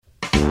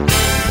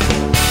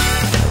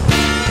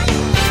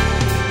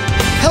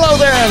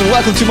and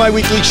welcome to my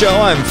weekly show.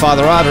 I'm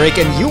Father Roderick,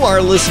 and you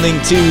are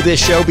listening to this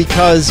show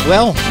because,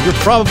 well, you're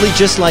probably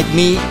just like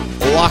me,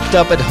 locked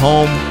up at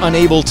home,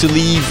 unable to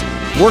leave,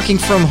 working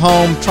from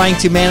home, trying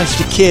to manage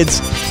the kids,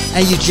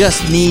 and you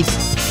just need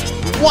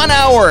 1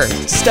 hour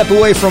to step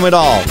away from it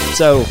all.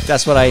 So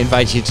that's what I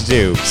invite you to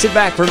do. Sit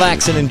back,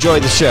 relax, and enjoy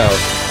the show.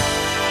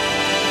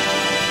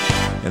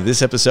 And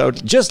this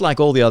episode, just like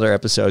all the other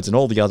episodes and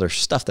all the other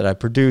stuff that I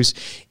produce,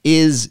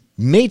 is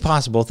made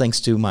possible thanks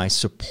to my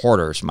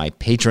supporters, my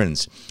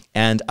patrons.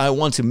 And I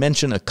want to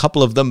mention a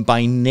couple of them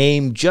by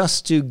name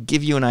just to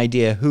give you an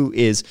idea who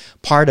is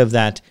part of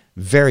that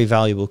very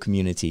valuable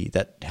community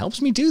that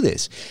helps me do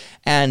this.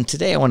 And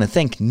today I want to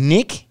thank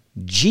Nick,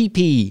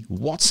 GP,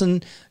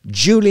 Watson,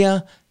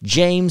 Julia,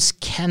 James,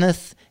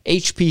 Kenneth,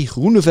 HP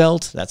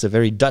Groeneveld, that's a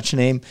very Dutch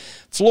name,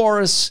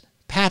 Floris,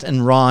 Pat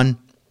and Ron.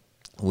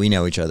 We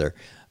know each other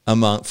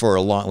for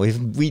a long.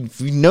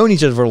 We've known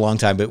each other for a long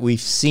time, but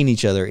we've seen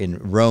each other in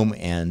Rome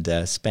and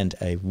spent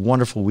a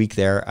wonderful week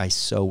there. I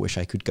so wish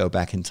I could go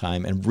back in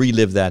time and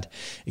relive that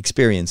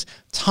experience.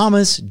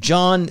 Thomas,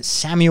 John,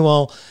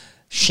 Samuel,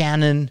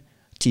 Shannon,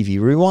 TV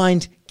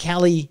Rewind,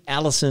 Callie,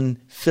 Allison,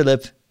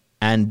 Philip,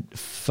 and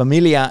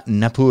Familia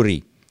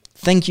Napuri.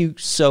 Thank you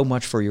so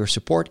much for your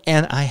support,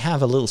 and I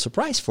have a little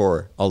surprise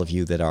for all of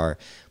you that are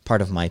part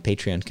of my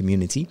Patreon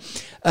community.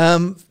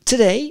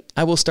 Today,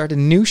 I will start a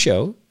new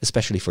show,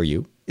 especially for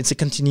you. It's a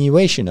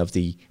continuation of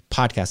the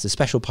podcast, the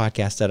special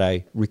podcast that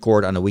I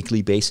record on a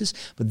weekly basis,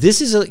 but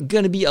this is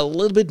going to be a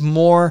little bit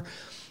more,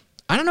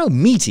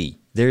 meaty.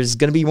 There's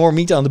going to be more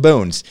meat on the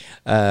bones,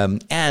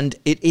 and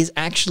it is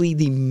actually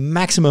the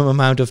maximum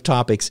amount of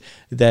topics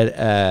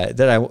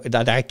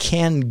that I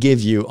can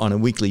give you on a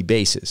weekly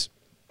basis.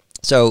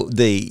 So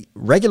the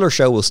regular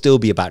show will still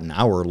be about an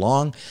hour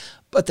long,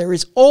 but there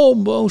is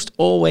almost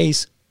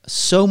always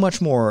so much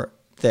more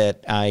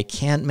that I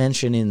can't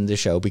mention in the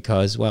show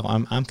because, well,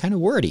 I'm kind of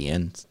wordy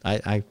and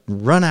I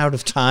run out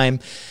of time.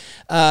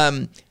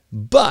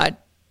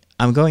 But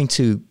I'm going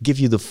to give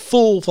you the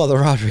full Father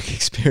Roderick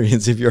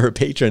experience if you're a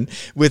patron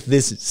with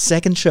this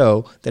second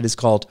show that is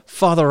called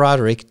Father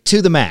Roderick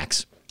to the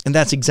Max. And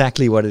that's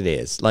exactly what it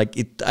is.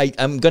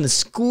 I'm going to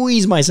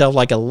squeeze myself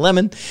like a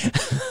lemon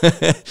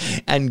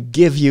and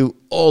give you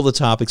all the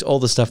topics, all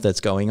the stuff that's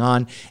going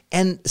on.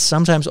 And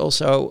sometimes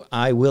also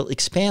I will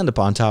expand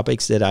upon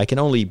topics that I can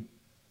only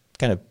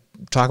kind of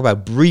talk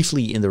about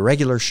briefly in the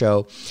regular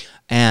show.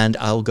 And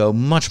I'll go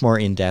much more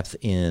in depth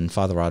in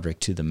Father Roderick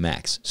to the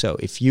Max. So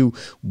if you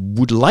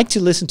would like to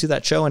listen to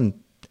that show, and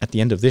at the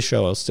end of this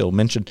show, I'll still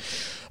mention,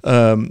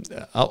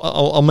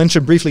 I'll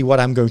mention briefly what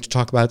I'm going to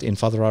talk about in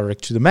Father Roderick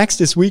to the Max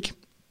this week.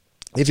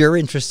 If you're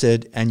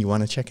interested and you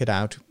want to check it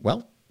out,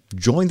 well,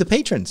 join the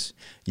patrons.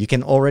 You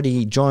can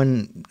already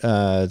join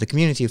the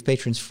community of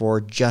patrons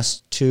for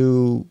just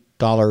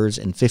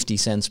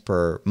 $2.50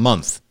 per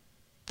month.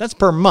 That's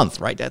per month,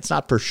 right? That's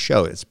not per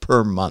show. It's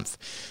per month.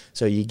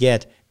 So you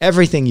get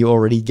everything you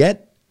already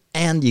get,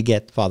 and you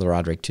get Father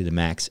Roderick to the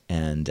Max,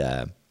 and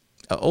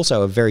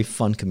also a very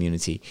fun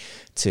community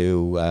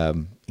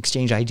to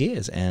exchange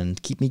ideas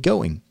and keep me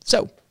going.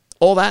 So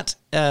all that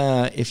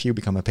if you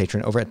become a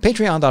patron over at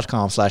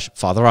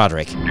patreon.com/Father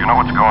Roderick. Do you know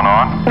what's going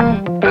on?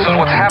 This is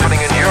what's happening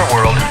in your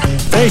world.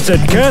 Face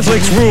it,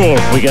 Catholics rule.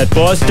 We got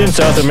Boston,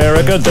 South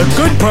America, the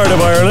good part of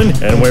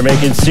Ireland, and we're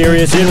making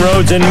serious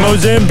inroads in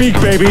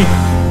Mozambique, baby.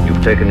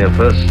 You've taken your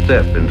first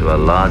step into a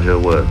larger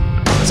world.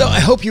 So I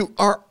hope you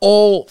are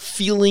all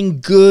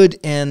feeling good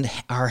and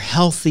are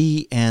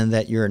healthy and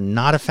that you're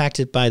not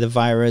affected by the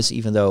virus,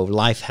 even though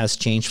life has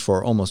changed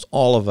for almost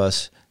all of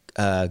us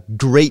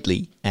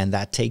greatly, and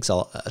that takes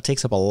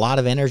up a lot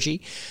of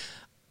energy.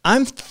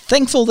 I'm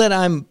thankful that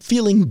I'm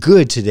feeling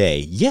good today.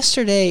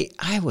 Yesterday,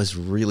 I was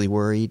really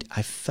worried.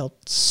 I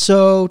felt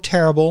so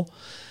terrible.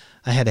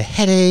 I had a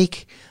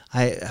headache.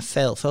 I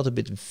felt a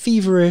bit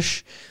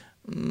feverish.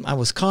 I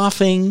was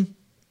coughing.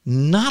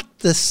 Not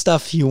the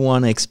stuff you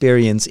want to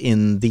experience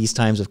in these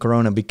times of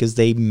corona because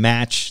they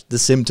match the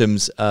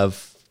symptoms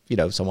of,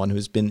 someone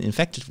who's been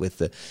infected with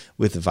the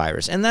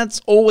virus. And that's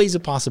always a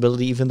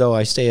possibility, even though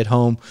I stay at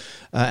home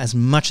as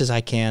much as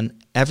I can.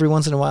 Every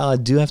once in a while, I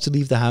do have to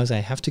leave the house. I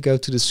have to go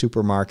to the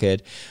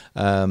supermarket.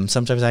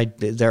 Sometimes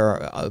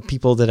there are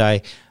people that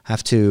I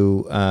have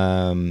to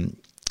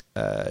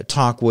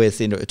talk with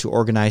to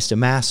organize the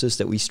masses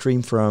that we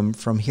stream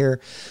from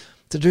here.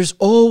 So there's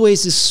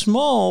always a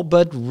small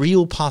but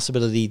real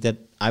possibility that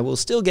I will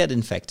still get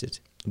infected.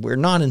 We're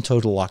not in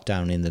total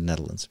lockdown in the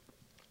Netherlands.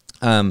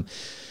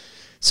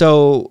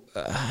 So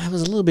I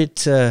was a little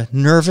bit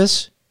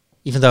nervous,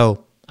 even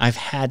though I've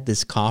had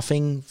this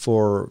coughing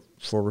for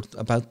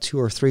about 2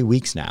 or 3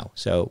 weeks now.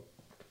 So,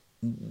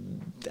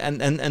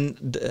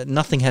 and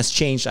nothing has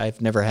changed.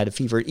 I've never had a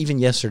fever. Even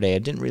yesterday, I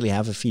didn't really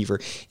have a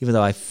fever, even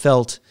though I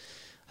felt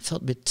a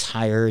bit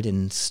tired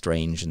and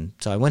strange. And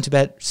so I went to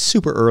bed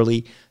super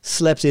early,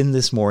 slept in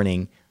this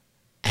morning,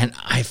 and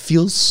I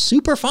feel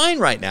super fine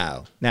right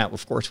now. Now,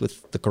 of course,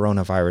 with the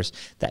coronavirus,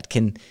 that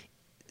can...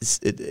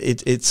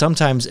 It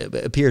sometimes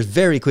appears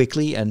very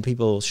quickly and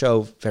people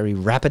show very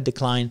rapid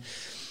decline.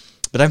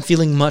 But I'm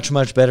feeling much,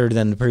 much better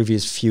than the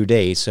previous few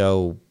days.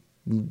 So,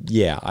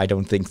 yeah, I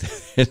don't think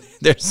that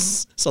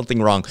there's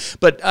something wrong.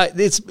 But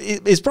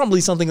it's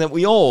probably something that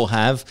we all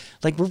have.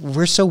 Like,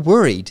 we're so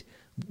worried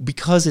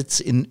because it's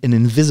an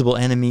invisible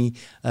enemy.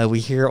 We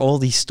hear all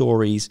these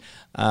stories.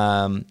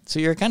 So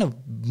you're kind of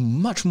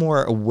much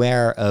more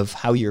aware of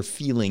how you're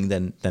feeling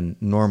than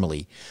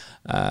normally.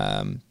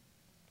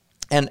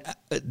 And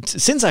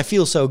since I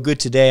feel so good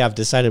today, I've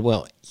decided,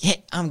 well, yeah,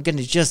 I'm going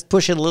to just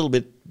push it a little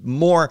bit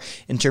more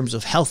in terms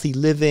of healthy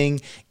living,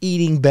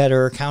 eating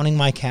better, counting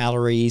my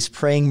calories,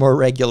 praying more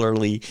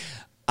regularly.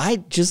 I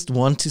just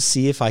want to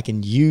see if I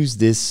can use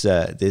this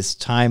this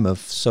time of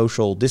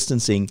social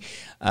distancing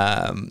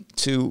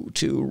to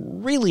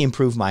really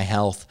improve my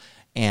health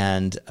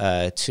and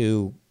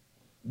to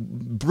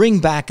bring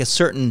back a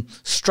certain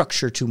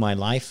structure to my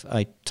life.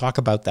 I talk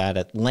about that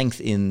at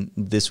length in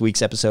this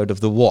week's episode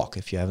of The Walk,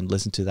 if you haven't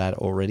listened to that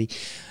already,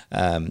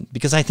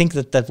 because I think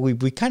that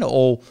we kind of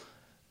all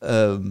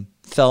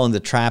fell in the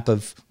trap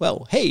of,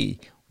 well, hey,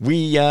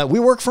 we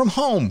work from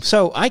home,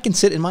 so I can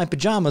sit in my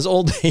pajamas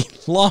all day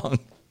long.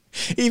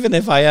 Even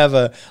if I have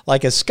a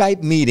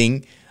Skype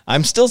meeting,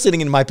 I'm still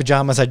sitting in my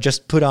pajamas. I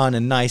just put on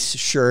a nice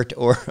shirt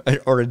or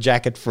a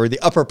jacket for the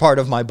upper part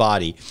of my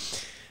body.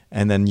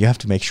 And then you have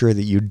to make sure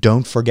that you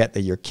don't forget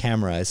that your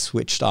camera is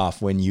switched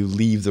off when you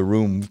leave the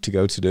room to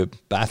go to the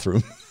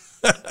bathroom.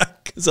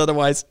 Because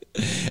otherwise,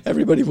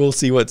 everybody will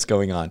see what's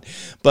going on.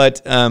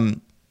 But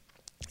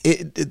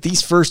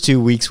these first 2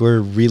 weeks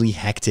were really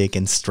hectic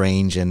and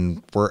strange,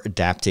 and we're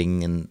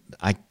adapting. And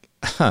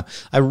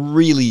I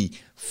really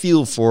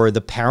feel for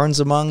the parents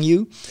among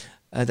you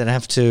that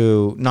have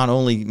to not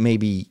only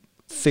maybe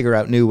figure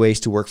out new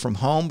ways to work from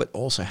home, but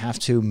also have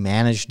to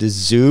manage the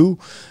zoo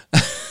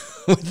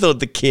with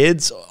the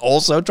kids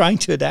also trying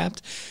to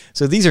adapt.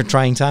 So these are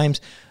trying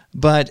times.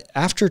 But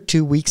after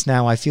 2 weeks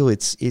now, I feel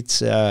this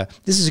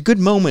is a good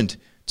moment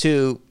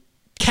to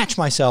catch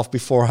myself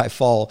before I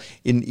fall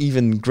in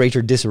even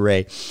greater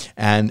disarray,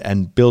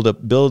 and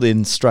build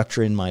in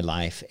structure in my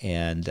life,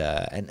 and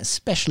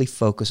especially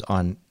focus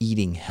on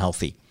eating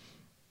healthy.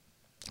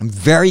 I'm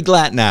very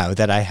glad now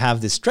that I have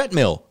this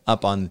treadmill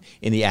up in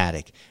the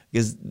attic,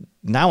 because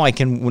now I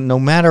can, no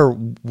matter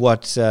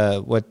what's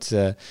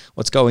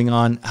going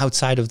on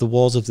outside of the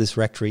walls of this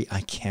rectory,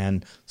 I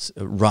can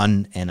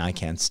run and I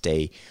can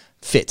stay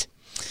fit.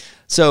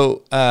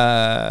 So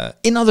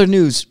in other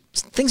news,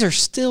 things are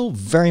still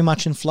very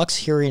much in flux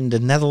here in the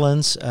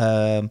Netherlands.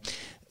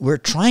 We're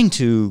trying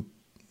to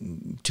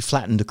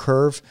flatten the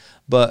curve,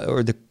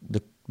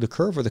 the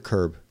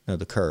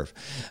curve,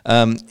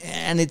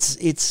 and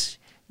it's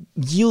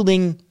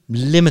yielding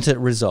limited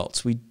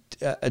results.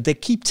 They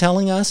keep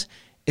telling us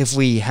if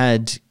we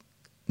had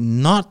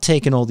not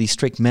taken all these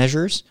strict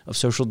measures of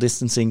social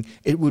distancing,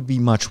 it would be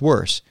much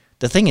worse.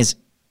 The thing is,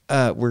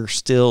 we're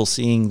still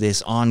seeing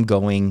this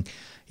ongoing,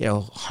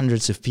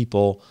 hundreds of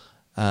people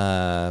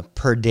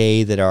per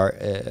day that are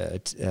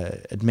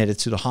admitted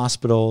to the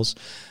hospitals.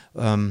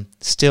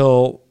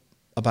 Still,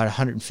 about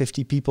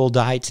 150 people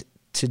died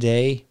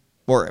today,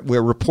 or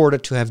were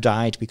reported to have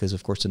died, because,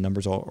 of course, the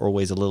numbers are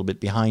always a little bit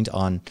behind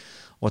on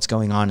what's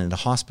going on in the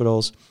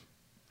hospitals.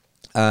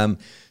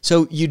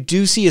 So you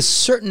do see a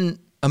certain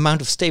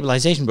amount of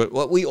stabilization, but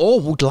what we all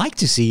would like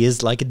to see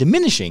is like a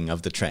diminishing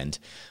of the trend.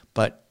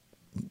 But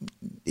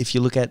if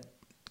you look at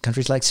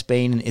countries like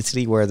Spain and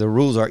Italy, where the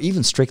rules are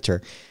even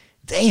stricter,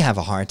 they have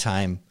a hard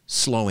time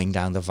slowing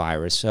down the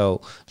virus.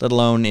 So let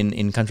alone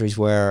in countries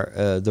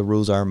where the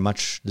rules are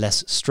much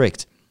less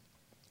strict.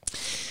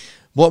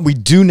 What we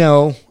do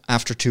know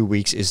after 2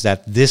 weeks is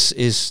that this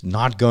is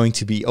not going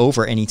to be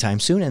over anytime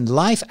soon, and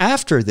life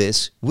after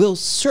this will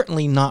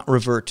certainly not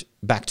revert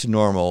back to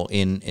normal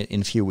in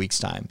a few weeks'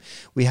 time.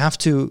 We have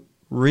to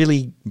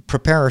really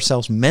prepare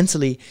ourselves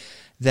mentally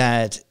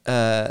that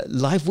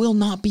life will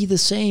not be the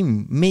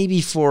same,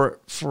 maybe for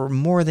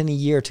more than a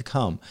year to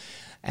come.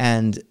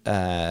 And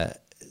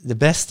the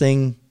best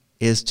thing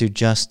is to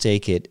just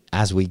take it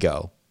as we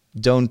go.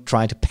 Don't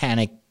try to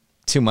panic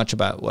too much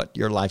about what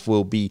your life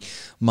will be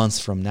months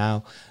from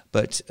now,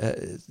 but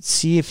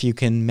see if you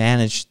can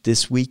manage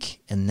this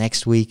week and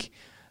next week.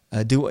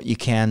 Do what you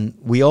can.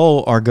 We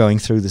all are going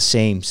through the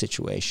same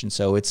situation,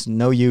 so it's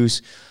no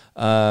use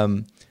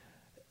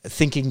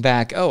thinking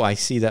back, oh, I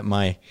see that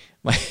my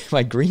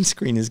green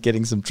screen is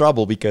getting some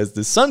trouble because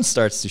the sun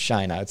starts to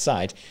shine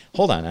outside.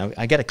 Hold on,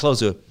 I got to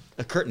close a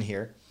curtain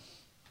here.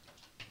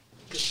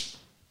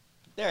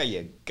 There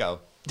you go.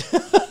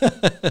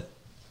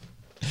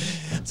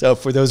 So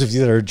for those of you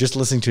that are just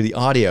listening to the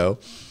audio,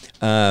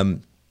 I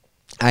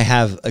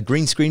have a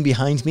green screen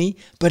behind me,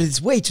 but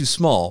it's way too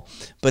small.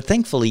 But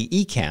thankfully,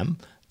 Ecamm,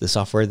 the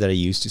software that I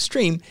use to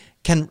stream,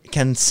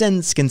 can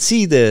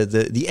see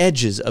the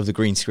edges of the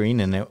green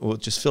screen, and it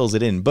just fills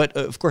it in. But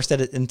of course,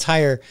 that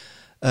entire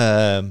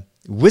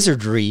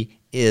wizardry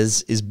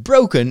is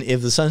broken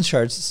if the sun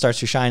starts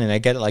to shine, and I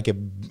get like a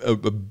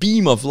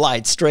beam of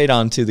light straight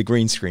onto the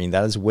green screen.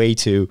 That is way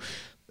too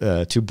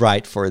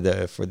bright for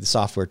the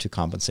software to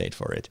compensate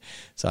for it.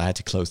 So I had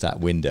to close that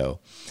window.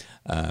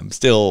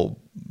 Still,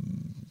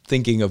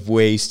 thinking of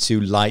ways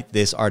to light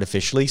this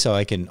artificially, so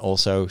I can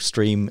also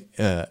stream,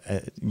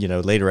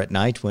 later at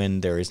night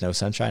when there is no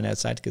sunshine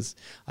outside, because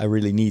I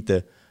really need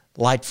the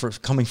light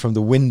coming from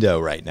the window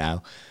right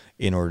now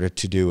in order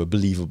to do a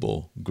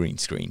believable green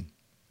screen.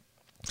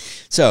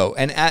 So,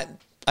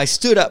 I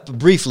stood up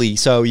briefly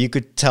so you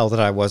could tell that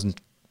I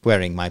wasn't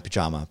wearing my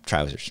pajama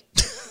trousers.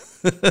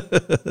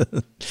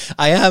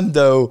 I am,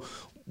 though,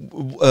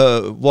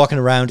 walking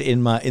around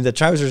in the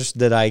trousers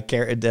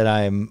that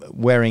I'm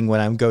wearing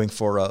when I'm going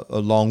for a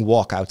long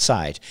walk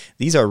outside.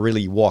 These are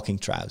really walking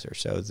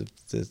trousers. So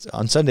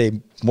on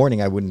Sunday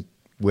morning, I wouldn't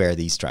wear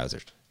these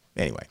trousers.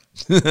 Anyway,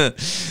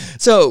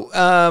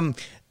 so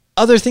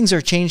other things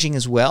are changing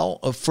as well.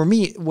 For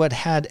me, what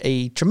had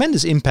a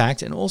tremendous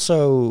impact and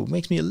also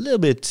makes me a little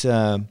bit,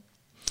 not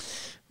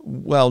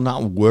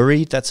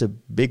worried, that's a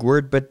big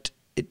word, but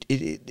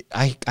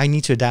I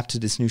need to adapt to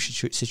this new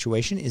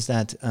situation, is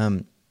that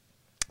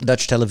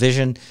Dutch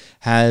television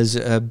has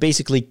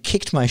basically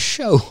kicked my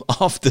show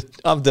off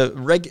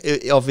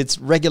its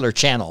regular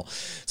channel.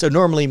 So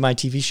normally my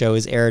TV show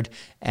is aired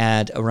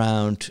at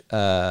around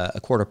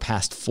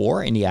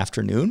 4:15 in the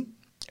afternoon,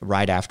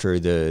 right after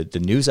the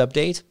news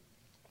update,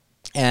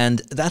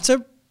 and that's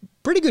a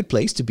pretty good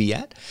place to be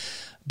at.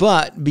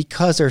 But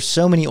because there's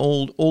so many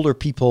older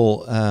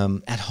people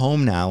at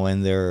home now,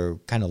 and they're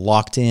kind of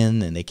locked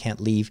in and they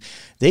can't leave,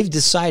 they've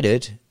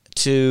decided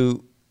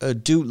to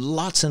do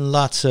lots and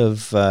lots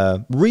of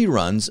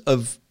reruns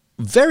of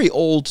very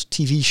old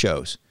TV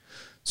shows.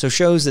 So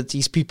shows that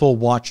these people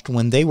watched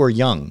when they were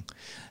young.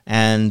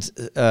 And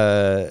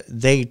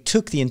they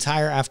took the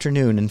entire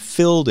afternoon and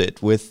filled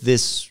it with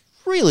this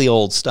really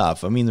old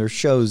stuff. I mean, there's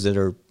shows that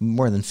are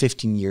more than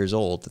 15 years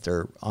old that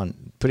they're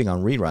putting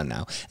on rerun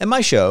now. And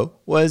my show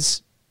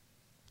was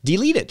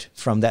deleted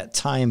from that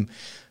time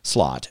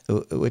slot,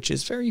 which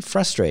is very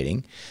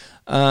frustrating.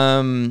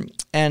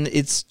 And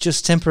it's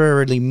just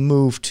temporarily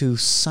moved to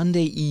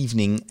Sunday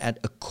evening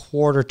at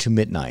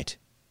midnight.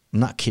 I'm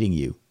not kidding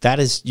you. That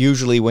is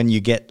usually when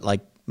you get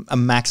like a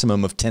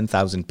maximum of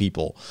 10,000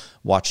 people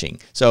watching.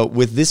 So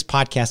with this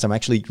podcast, I'm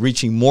actually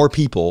reaching more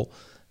people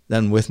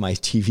than with my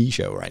TV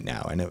show right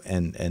now.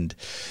 And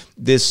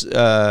this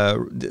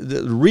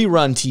the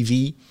rerun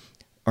TV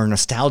or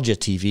nostalgia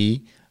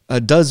TV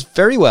does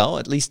very well,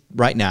 at least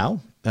right now.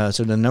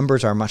 So the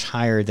numbers are much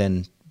higher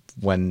than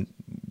when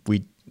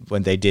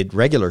they did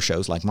regular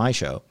shows like my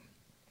show.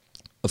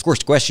 Of course,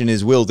 the question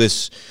is, will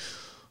this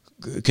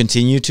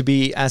continue to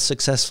be as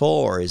successful,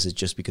 or is it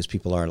just because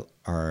people are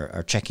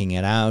checking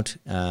it out?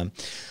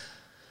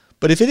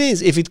 But if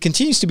it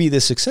continues to be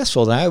this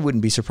successful, then I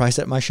wouldn't be surprised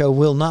that my show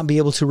will not be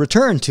able to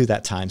return to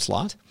that time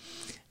slot.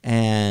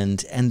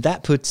 And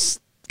that puts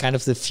kind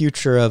of the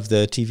future of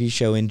the TV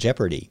show in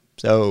jeopardy.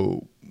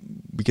 So,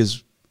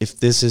 because if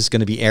this is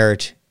going to be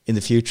aired in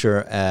the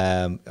future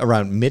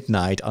around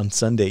midnight on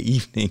Sunday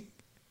evening,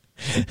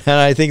 and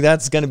I think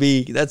that's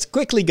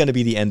quickly going to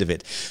be the end of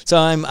it. So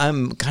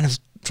I'm kind of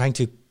trying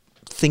to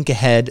think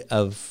ahead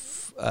of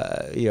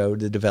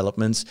the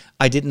developments.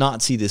 I did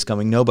not see this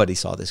coming. Nobody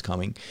saw this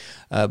coming,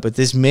 but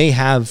this may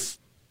have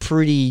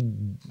pretty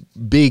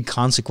big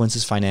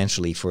consequences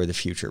financially for the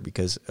future,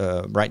 because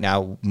right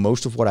now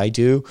most of what I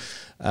do,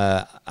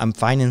 I'm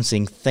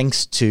financing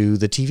thanks to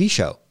the TV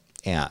show.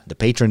 Yeah, the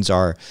patrons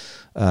are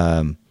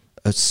a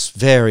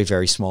very,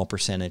 very small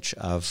percentage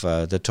of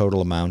the total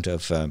amount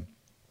of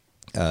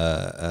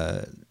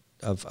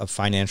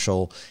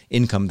financial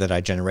income that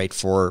I generate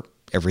for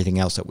everything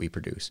else that we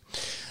produce.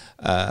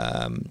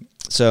 I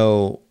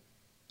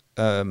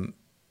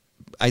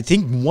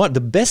think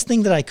the best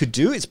thing that I could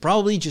do is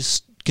probably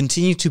just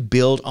continue to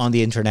build on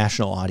the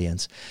international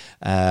audience.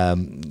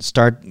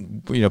 Start,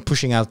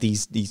 pushing out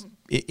these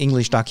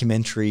English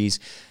documentaries,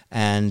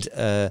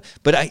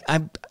 but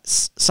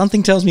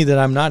something tells me that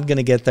I'm not going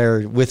to get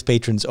there with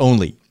patrons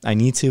only. I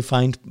need to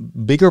find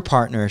bigger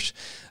partners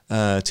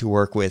to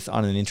work with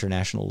on an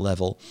international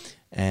level,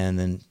 and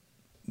then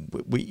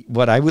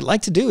what I would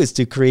like to do is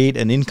to create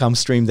an income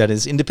stream that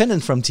is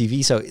independent from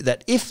TV, so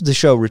that if the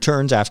show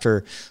returns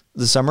after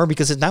the summer,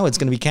 because now it's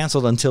going to be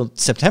canceled until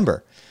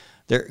September,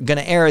 they're going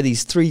to air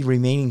these 3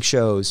 remaining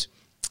shows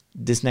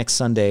this next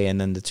Sunday and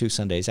then the 2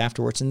 Sundays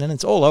afterwards, and then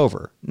it's all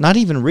over. Not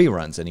even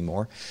reruns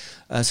anymore.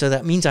 So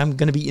that means I'm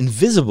going to be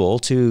invisible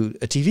to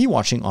a TV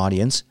watching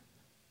audience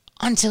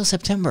until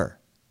September.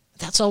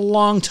 That's a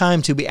long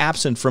time to be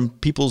absent from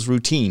people's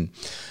routine.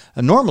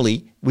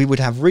 Normally, we would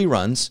have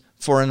reruns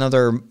for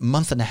another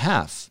month and a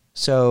half.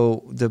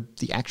 So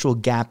the actual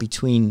gap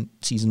between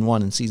season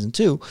 1 and season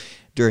 2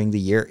 during the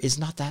year is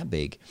not that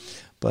big.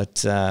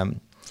 But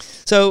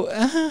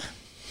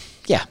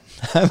yeah,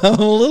 I'm a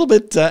little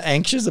bit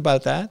anxious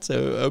about that. So,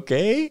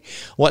 okay,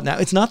 what now?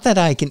 It's not that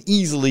I can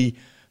easily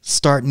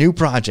start new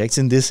projects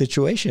in this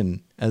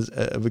situation,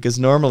 because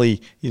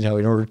normally, in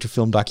order to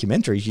film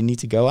documentaries, you need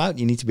to go out,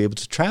 you need to be able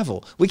to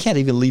travel. We can't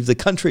even leave the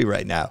country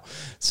right now.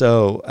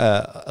 So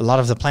a lot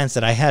of the plans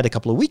that I had a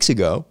couple of weeks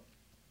ago,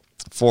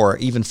 for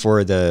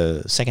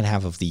the second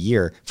half of the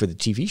year for the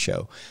TV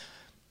show,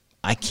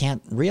 I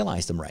can't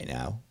realize them right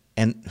now.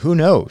 And who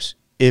knows?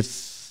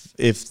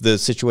 if the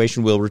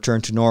situation will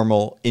return to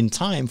normal in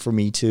time for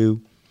me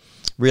to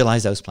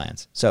realize those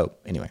plans. So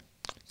anyway,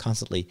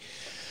 constantly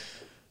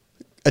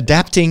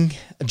adapting,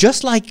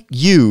 just like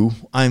you.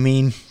 I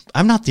mean,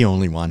 I'm not the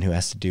only one who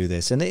has to do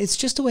this, and it's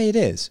just the way it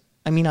is.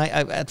 I mean, I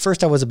at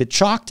first I was a bit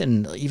shocked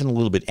and even a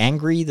little bit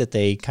angry that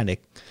they kind of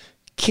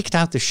kicked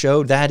out the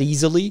show that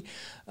easily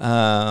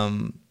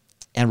and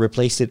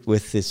replaced it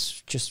with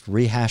this just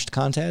rehashed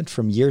content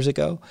from years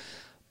ago.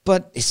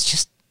 But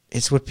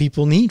it's what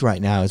people need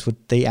right now. It's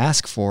what they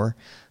ask for.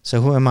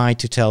 So who am I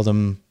to tell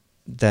them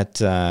that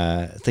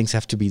things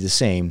have to be the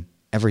same?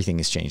 Everything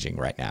is changing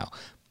right now.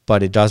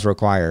 But it does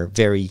require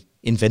very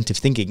inventive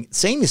thinking.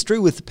 Same is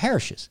true with the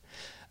parishes.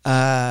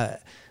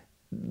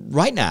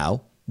 Right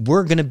now,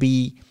 we're going to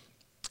be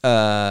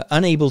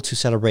unable to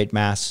celebrate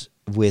Mass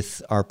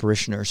with our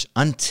parishioners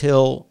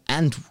until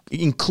and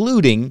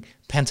including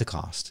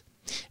Pentecost.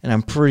 And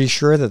I'm pretty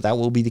sure that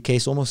will be the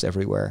case almost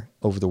everywhere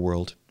over the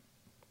world.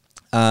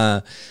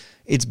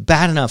 It's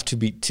bad enough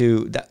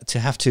to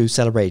have to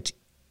celebrate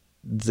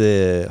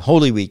the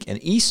Holy Week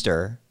and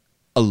Easter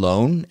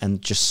alone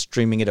and just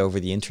streaming it over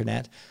the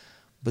internet.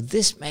 But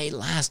this may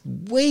last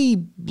way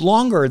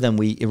longer than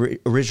we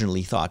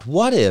originally thought.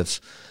 What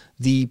if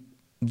the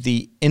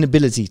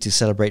inability to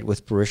celebrate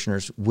with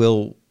parishioners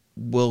will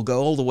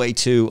go all the way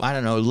to, I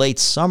don't know, late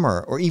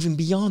summer or even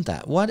beyond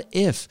that? What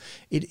if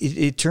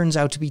it turns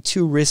out to be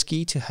too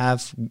risky to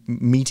have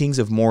meetings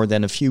of more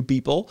than a few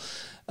people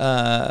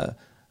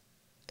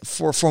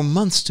for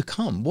months to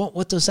come?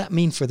 What does that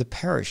mean for the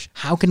parish?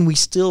 How can we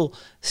still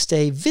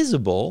stay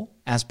visible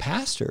as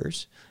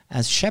pastors,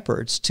 as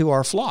shepherds to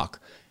our flock?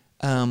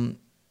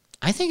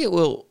 I think it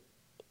will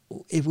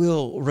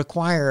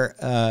require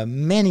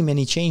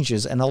many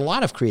changes and a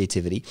lot of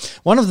creativity.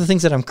 One of the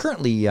things that I'm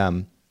currently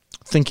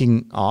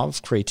thinking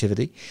of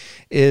creativity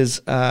is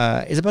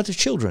about the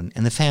children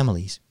and the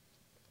families,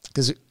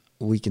 because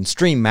we can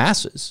stream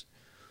masses,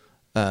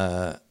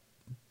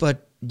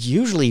 but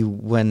usually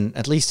when,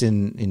 at least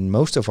in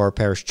most of our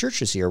parish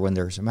churches here, when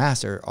there's a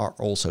Mass, there are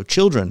also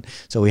children.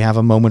 So we have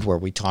a moment where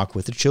we talk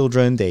with the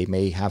children. They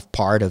may have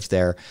part of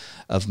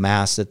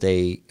Mass that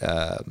they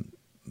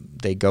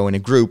go in a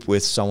group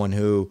with someone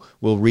who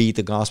will read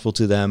the gospel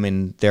to them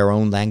in their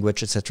own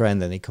language, etc.,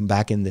 and then they come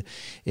back in the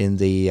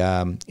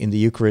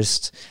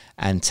Eucharist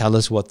and tell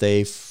us what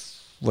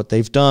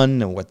they've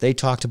done and what they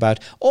talked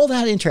about. All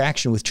that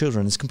interaction with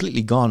children is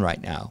completely gone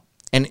right now,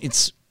 and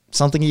it's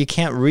something you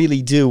can't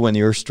really do when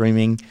you're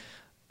streaming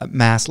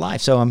Mass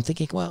live. So I'm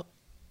thinking, well,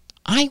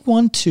 I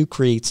want to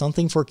create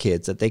something for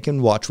kids that they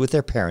can watch with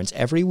their parents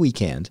every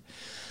weekend,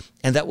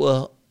 and that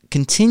will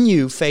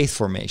continue faith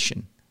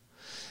formation.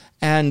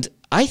 And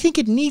I think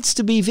it needs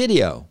to be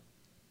video,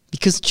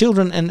 because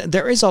children, and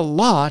there is a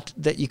lot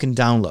that you can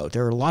download.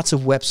 There are lots of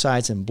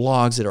websites and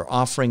blogs that are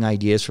offering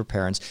ideas for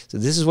parents. So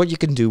this is what you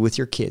can do with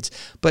your kids.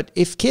 But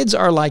if kids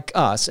are like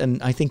us, and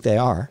I think they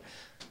are,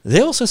 they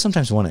also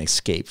sometimes want to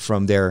escape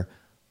from their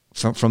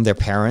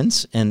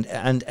parents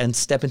and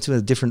step into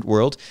a different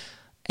world.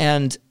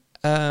 And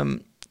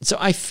so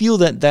I feel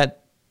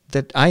that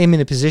I am in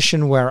a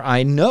position where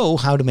I know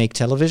how to make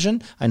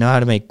television. I know how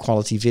to make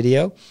quality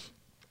video.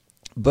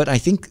 But I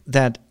think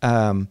that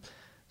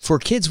for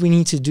kids, we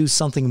need to do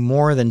something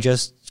more than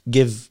just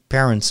give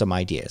parents some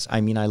ideas. I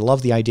mean, I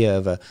love the idea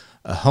of a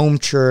home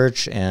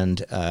church,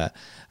 and I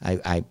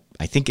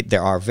think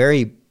there are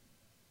very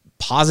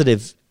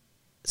positive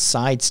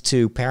sides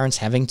to parents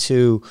having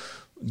to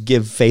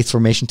give faith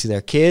formation to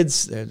their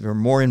kids. They're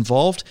more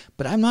involved,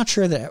 but I'm not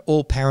sure that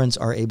all parents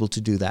are able to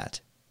do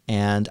that.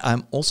 And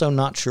I'm also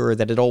not sure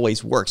that it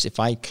always works. If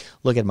I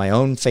look at my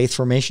own faith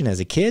formation as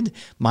a kid,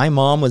 my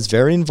mom was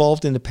very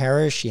involved in the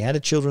parish. She had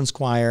a children's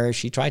choir.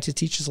 She tried to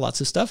teach us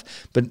lots of stuff.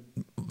 But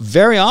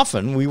very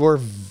often we were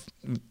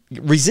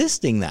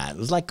resisting that. It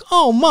was like,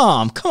 oh,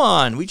 Mom, come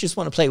on. We just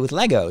want to play with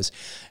Legos.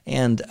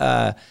 And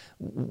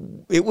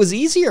it was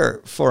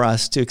easier for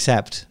us to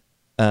accept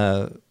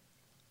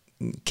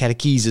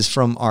catechesis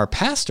from our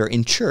pastor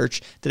in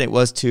church than it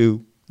was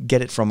to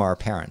get it from our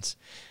parents.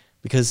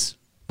 Because,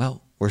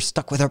 well, we're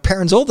stuck with our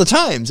parents all the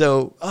time.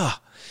 So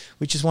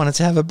we just wanted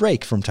to have a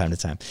break from time to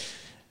time.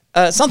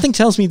 Something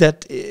tells me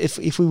that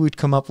if we would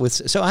come up with...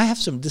 So I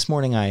have this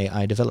morning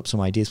I developed some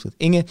ideas with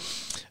Inge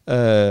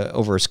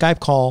over a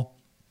Skype call.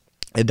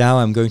 And now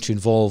I'm going to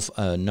involve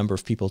a number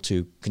of people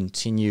to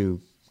continue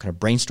kind of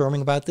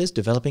brainstorming about this,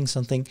 developing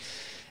something.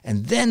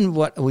 And then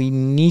what we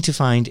need to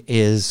find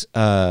is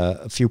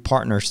a few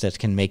partners that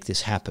can make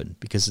this happen,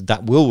 because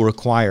that will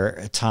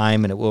require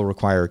time and it will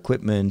require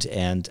equipment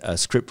and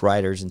script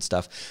writers and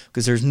stuff,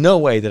 because there's no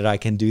way that I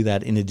can do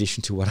that in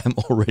addition to what I'm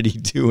already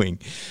doing.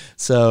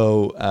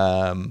 So,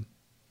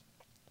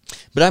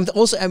 but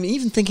I'm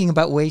even thinking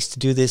about ways to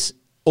do this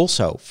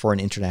also for an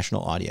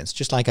international audience,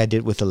 just like I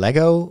did with the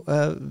Lego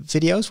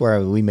videos,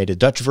 where we made a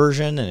Dutch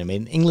version and I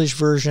made an English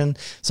version,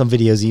 some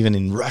videos even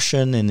in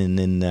Russian and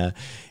in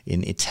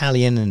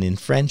Italian and in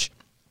French.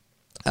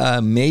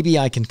 Maybe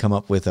I can come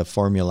up with a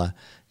formula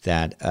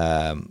that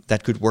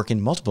could work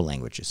in multiple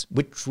languages,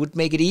 which would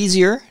make it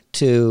easier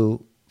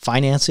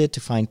finance it,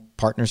 to find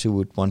partners who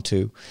would want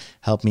to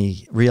help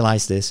me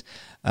realize this.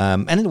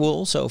 And it will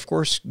also, of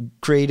course,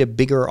 create a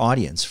bigger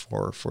audience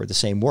for the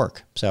same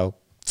work. So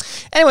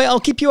anyway, I'll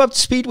keep you up to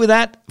speed with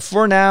that.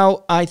 For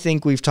now, I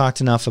think we've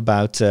talked enough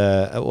about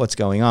what's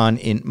going on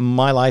in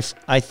my life.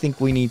 I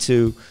think we need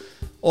to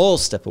all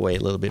step away a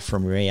little bit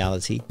from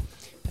reality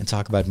and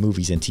talk about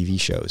movies and TV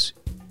shows.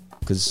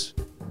 Because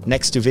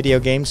next to video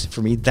games,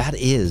 for me, that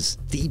is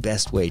the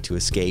best way to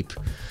escape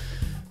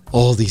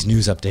all these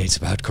news updates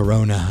about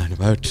Corona and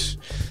about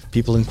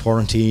people in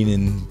quarantine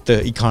and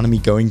the economy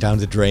going down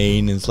the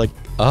drain. And it's like,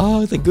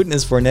 oh, thank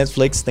goodness for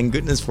Netflix, thank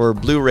goodness for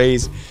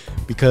Blu-rays,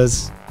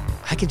 because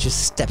I can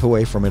just step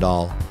away from it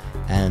all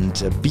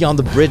and be on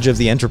the bridge of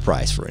the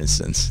Enterprise, for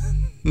instance.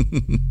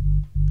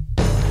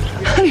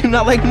 How do you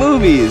not like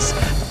movies?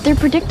 They're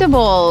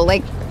predictable.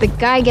 Like, the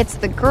guy gets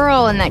the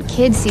girl and that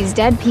kid sees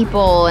dead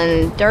people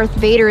and Darth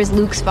Vader is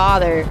Luke's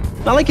father.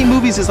 Not liking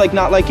movies is like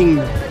not liking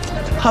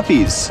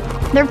puppies.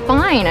 They're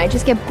fine. I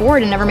just get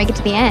bored and never make it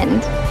to the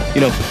end.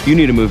 You know, you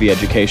need a movie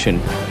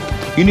education.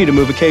 You need a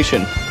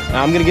movication.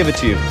 I'm gonna give it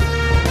to you.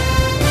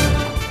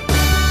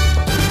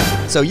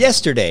 So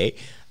yesterday,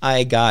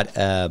 I got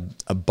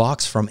a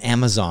box from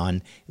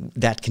Amazon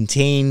that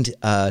contained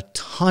a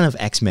ton of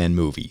X-Men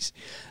movies.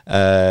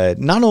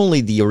 Not only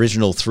the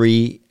original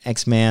 3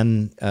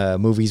 X-Men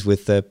movies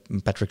with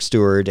Patrick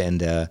Stewart and,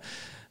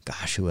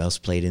 gosh, who else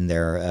played in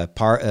there?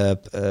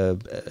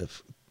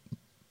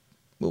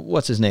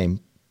 What's his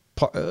name?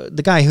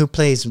 The guy who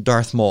plays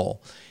Darth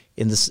Maul.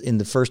 In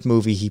the first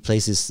movie, he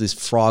plays this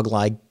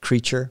frog-like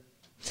creature.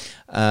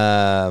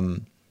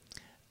 And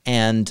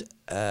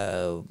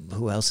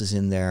who else is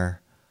in there?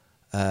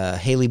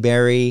 Halle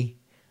Berry.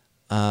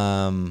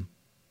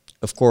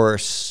 Of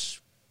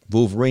course,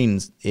 Wolverine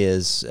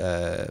is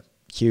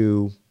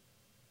Hugh.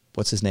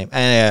 What's his name?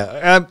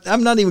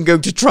 I'm not even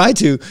going to try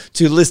to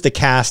list the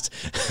cast.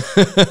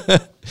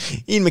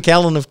 Ian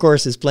McKellen, of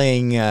course, is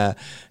playing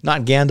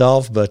not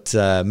Gandalf, but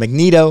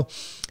Magneto,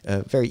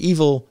 a very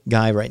evil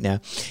guy right now.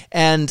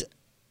 And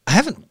I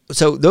haven't.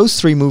 So those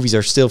 3 movies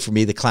are still for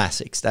me the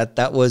classics.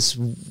 That was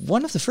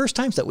one of the first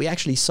times that we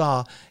actually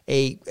saw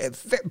a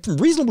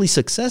reasonably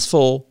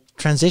successful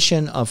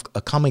transition of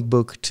a comic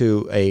book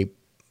to a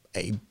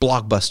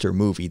blockbuster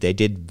movie. They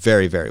did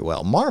very, very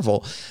well.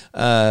 Marvel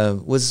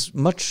was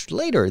much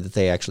later that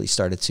they actually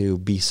started to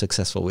be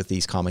successful with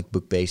these comic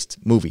book-based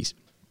movies.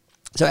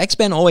 So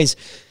X-Men always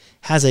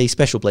has a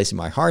special place in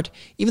my heart,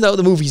 even though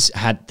the movies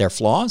had their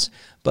flaws,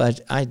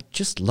 but I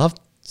just loved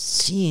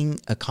seeing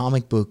a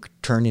comic book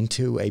turn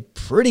into a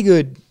pretty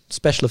good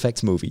special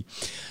effects movie.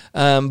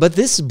 But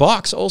this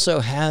box also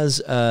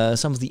has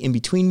some of the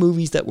in-between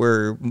movies that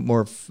were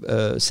more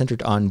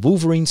centered on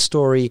Wolverine's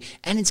story.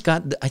 And it's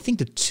got, I think,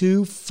 the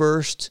 2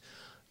 first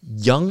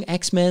young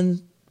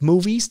X-Men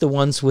movies, the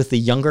ones with the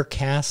younger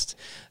cast,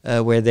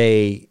 where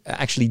they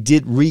actually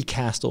did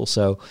recast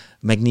also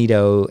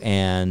Magneto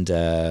and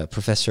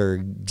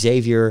Professor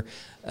Xavier,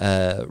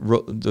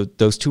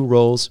 those 2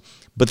 roles.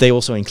 But they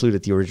also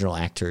included the original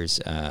actors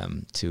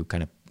to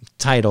kind of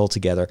tie it all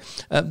together.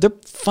 They're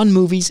fun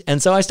movies,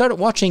 and so I started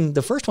watching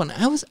the first one.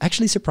 I was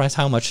actually surprised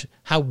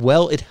how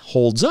well it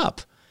holds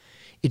up.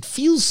 It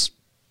feels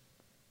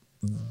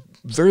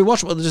very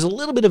watchable. There's a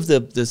little bit of the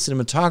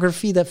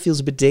cinematography that feels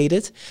a bit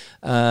dated,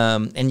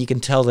 and you can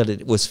tell that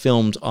it was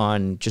filmed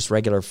on just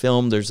regular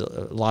film. There's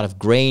a lot of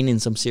grain in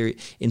some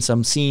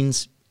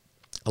scenes.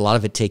 A lot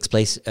of it takes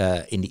place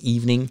in the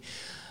evening.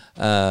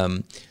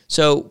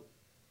 So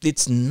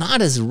it's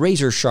not as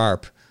razor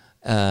sharp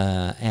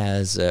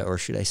as, or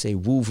should I say,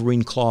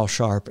 Wolverine claw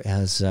sharp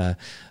as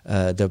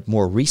the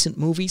more recent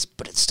movies,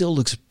 but it still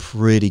looks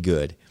pretty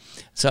good.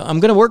 So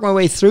I'm going to work my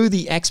way through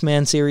the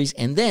X-Men series,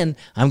 and then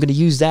I'm going to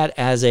use that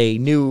as a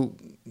new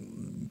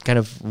kind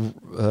of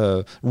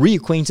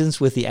reacquaintance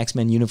with the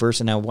X-Men universe.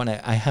 And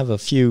I have a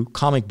few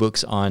comic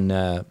books on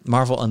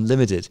Marvel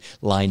Unlimited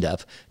lined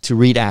up to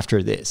read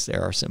after this.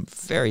 There are some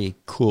very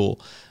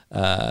cool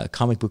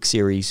comic book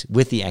series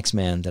with the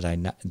X-Men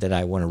that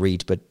I want to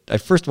read, but I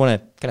first want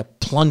to kind of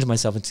plunge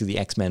myself into the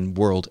X-Men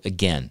world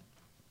again.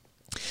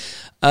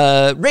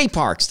 Ray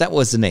Parks, that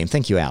was the name.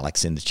 Thank you,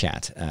 Alex, in the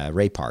chat.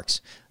 Ray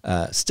Parks.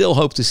 Still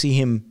hope to see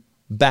him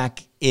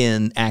back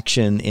in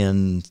action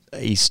in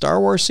a Star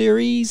Wars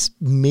series,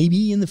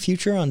 maybe in the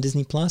future on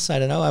Disney Plus. I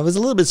don't know. I was a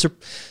little bit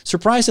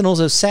surprised and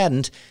also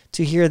saddened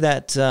to hear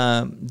that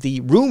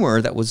the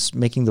rumor that was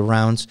making the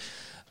rounds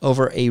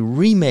over a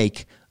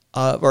remake,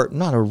 or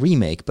not a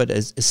remake, but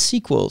a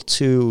sequel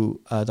to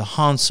the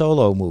Han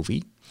Solo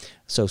movie,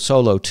 so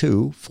Solo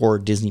 2 for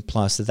Disney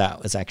Plus,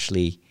 that was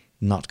actually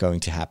not going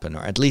to happen,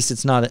 or at least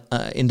it's not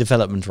in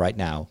development right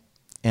now.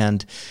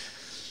 And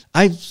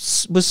I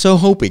was so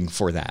hoping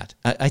for that.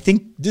 I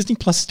think Disney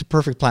Plus is the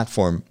perfect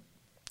platform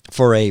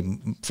for a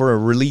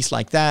release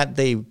like that.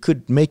 They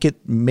could make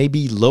it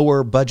maybe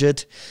lower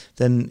budget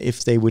than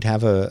if they would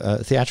have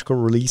a theatrical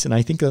release, and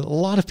I think a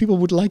lot of people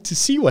would like to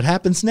see what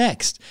happens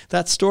next.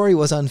 That story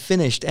was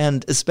unfinished,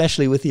 and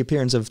especially with the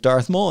appearance of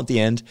Darth Maul at the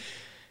end,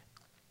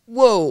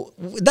 whoa,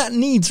 that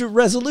needs a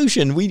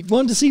resolution. We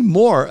want to see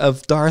more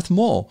of Darth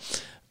Maul.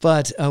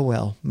 But, oh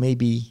well,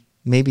 maybe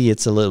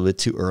it's a little bit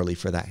too early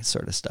for that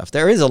sort of stuff.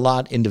 There is a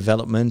lot in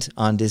development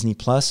on Disney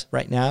Plus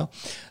right now.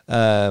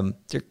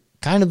 They're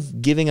kind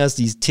of giving us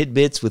these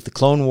tidbits with the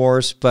Clone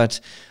Wars, but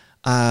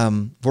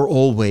we're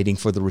all waiting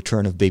for the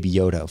return of Baby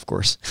Yoda, of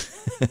course,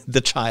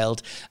 the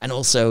child, and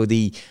also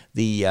the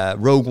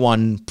Rogue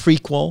One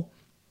prequel.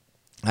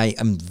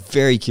 I'm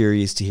very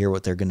curious to hear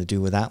what they're going to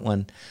do with that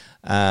one.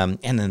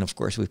 And then, of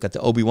course, we've got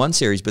the Obi-Wan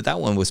series, but that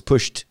one was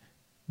pushed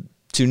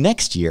to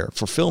next year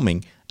for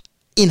filming.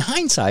 In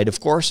hindsight, of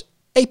course,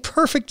 a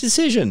perfect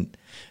decision.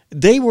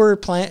 They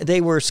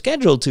were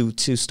scheduled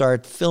to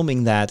start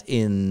filming that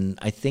in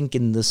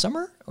the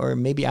summer or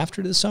maybe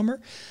after the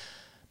summer.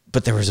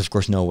 But there was, of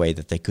course, no way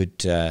that they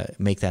could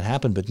make that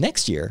happen. But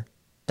next year,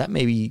 that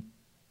may be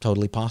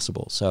totally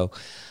possible. So,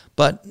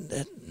 but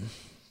that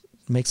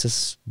makes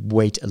us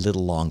wait a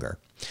little longer.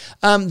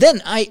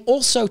 Then I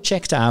also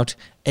checked out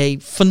a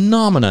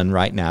phenomenon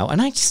right now, and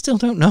I still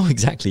don't know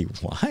exactly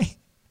why.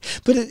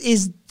 But it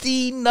is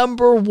the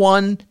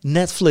 #1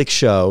 Netflix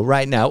show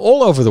right now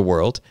all over the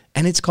world,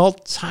 and it's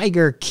called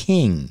Tiger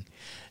King.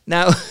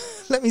 Now,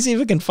 let me see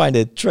if I can find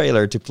a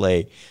trailer to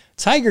play.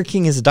 Tiger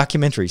King is a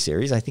documentary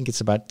series. I think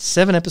it's about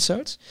 7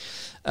 episodes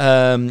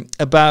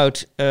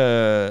about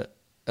a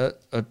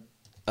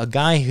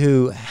guy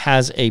who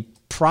has a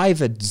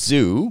private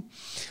zoo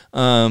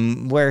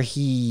where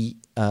he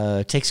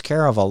takes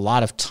care of a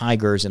lot of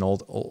tigers and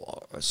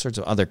all sorts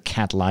of other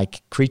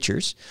cat-like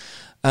creatures.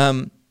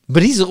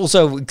 But he's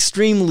also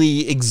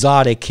extremely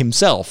exotic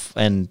himself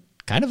and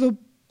kind of a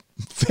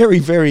very,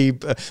 very,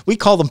 we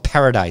call them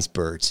paradise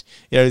birds.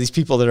 You know, these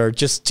people that are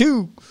just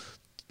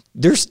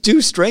they're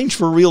too strange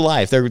for real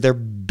life. They're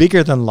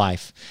bigger than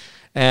life.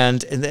 And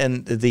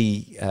then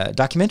the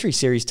documentary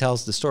series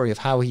tells the story of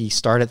how he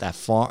started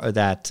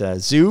that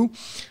zoo.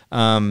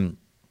 And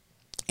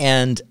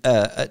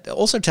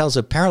also tells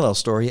a parallel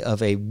story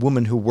of a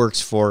woman who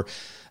works for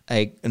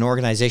an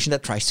organization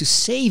that tries to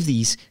save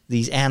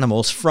these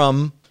animals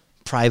from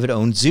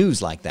private-owned zoos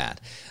like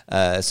that.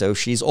 So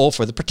she's all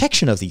for the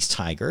protection of these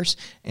tigers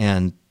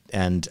and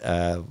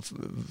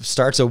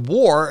starts a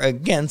war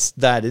against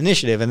that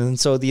initiative. And then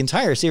so the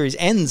entire series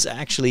ends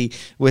actually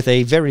with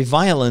a very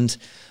violent.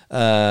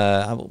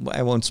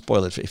 I won't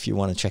spoil it if you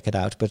want to check it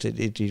out, but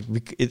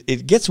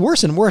it gets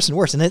worse and worse and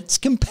worse, and it's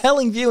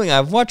compelling viewing.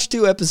 I've watched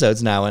 2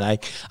 episodes now, and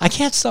I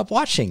can't stop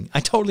watching. I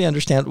totally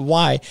understand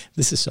why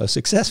this is so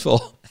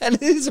successful, and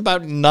it is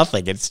about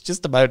nothing. It's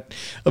just about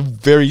a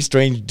very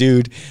strange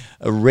dude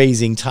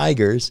raising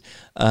tigers.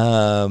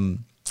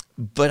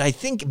 But I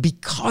think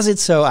because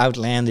it's so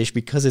outlandish,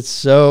 because it's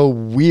so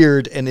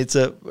weird, and it's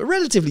a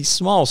relatively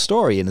small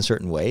story in a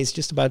certain way, it's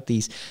just about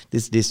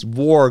this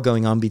war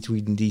going on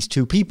between these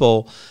 2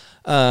 people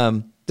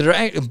that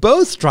are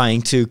both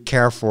trying to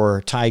care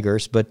for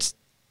tigers, but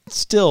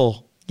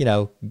still,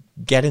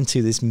 get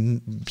into this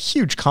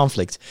huge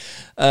conflict.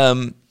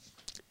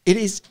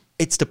 It's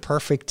the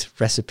perfect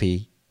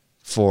recipe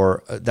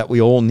for that we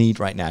all need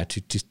right now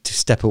to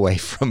step away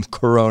from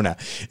Corona.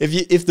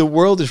 If the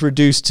world is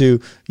reduced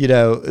to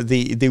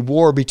the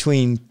war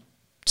between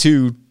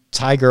 2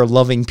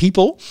 tiger-loving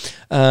people,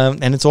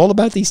 and it's all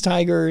about these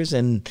tigers,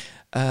 and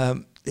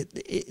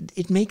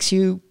it makes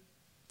you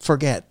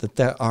forget that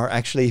there are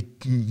actually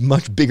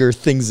much bigger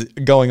things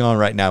going on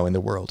right now in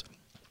the world.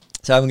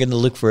 So I'm going to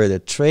look for the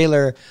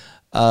trailer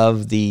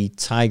of the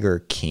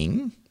Tiger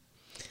King,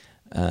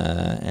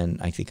 and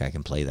I think I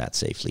can play that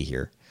safely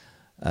here.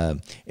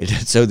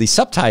 So the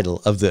subtitle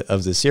of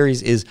the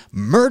series is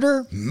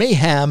Murder,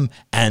 Mayhem,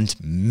 and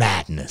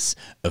Madness.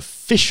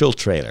 Official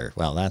trailer.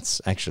 Well,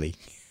 that's actually,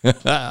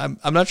 I'm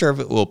not sure if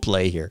it will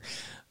play here,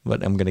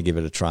 but I'm going to give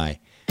it a try.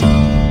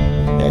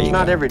 There you go.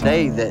 Not every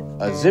day that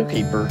a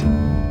zookeeper.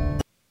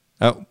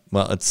 Oh,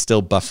 well, it's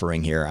still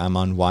buffering here. I'm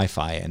on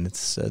Wi-Fi, and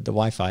it's the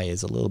Wi-Fi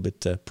is a little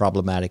bit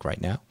problematic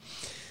right now.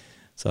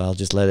 So I'll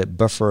just let it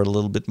buffer a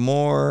little bit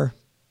more.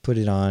 Put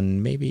it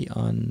on maybe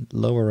on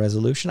lower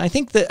resolution. I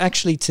think that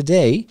actually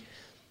today,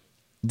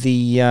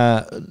 the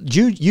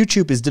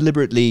YouTube is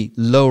deliberately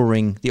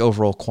lowering the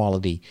overall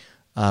quality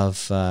of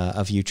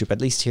YouTube,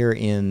 at least here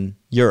in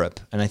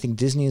Europe, and I think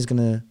Disney is going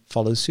to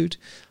follow suit.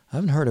 I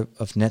haven't heard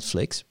of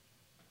Netflix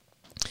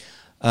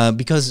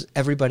because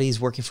everybody is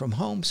working from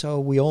home, so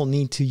we all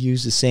need to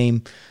use the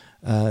same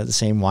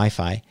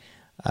Wi-Fi,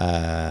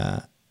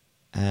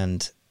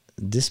 and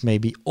this may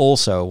be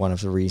also one of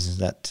the reasons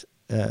that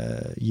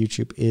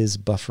YouTube is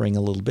buffering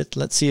a little bit.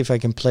 Let's see if I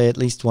can play at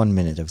least 1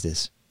 minute of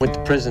this. Went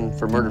to prison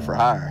for murder for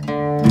hire.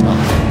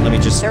 Oh, let me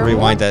just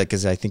rewind that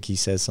because I think he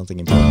says something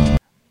important.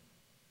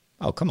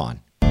 Oh, come on.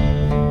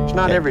 It's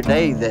not every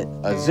day that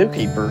a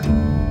zookeeper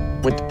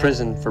went to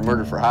prison for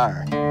murder for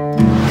hire.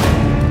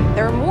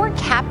 There are more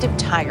captive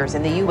tigers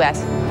in the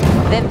U.S.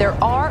 than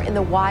there are in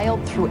the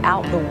wild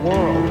throughout the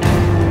world.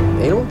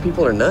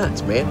 People are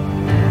nuts, man.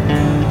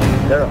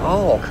 They're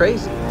all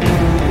crazy.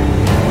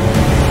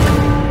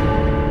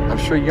 I'm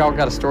sure y'all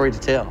got a story to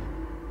tell.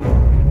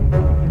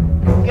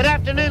 Good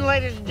afternoon,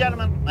 ladies and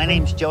gentlemen. My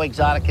name's Joe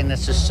Exotic, and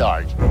this is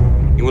Sarge.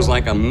 He was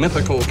like a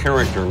mythical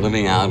character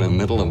living out in the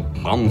middle of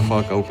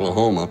bumfuck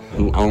Oklahoma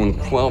who owned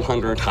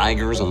 1,200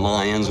 tigers and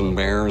lions and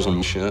bears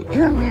and shit.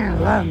 You're gonna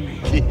love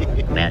me.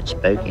 Matt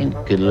spoken,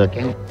 good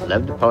looking,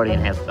 love to party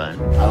and have fun.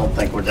 I don't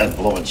think we're done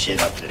blowing shit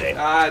up today.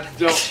 I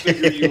don't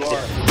figure you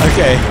are.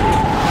 Okay.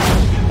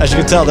 As you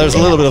can tell, there's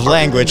a little bit of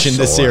language in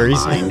this series.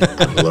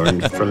 I've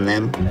learned from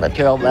them. But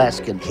Carol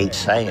Baskin keeps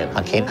saying,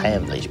 I can't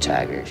have these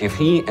tigers. If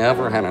he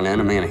ever had an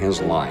enemy in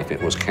his life,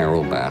 it was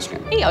Carol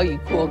Baskin. Hey, all you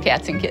cool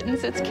cats and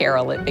kittens, it's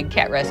Carol at Big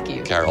Cat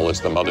Rescue. Carol is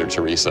the Mother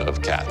Teresa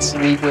of cats.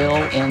 We will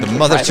end the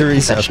Mother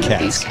Teresa of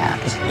these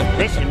cats.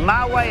 This is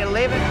my way of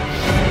living,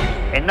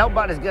 and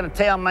nobody's going to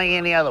tell me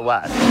any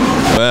otherwise.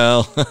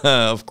 Well,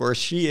 of course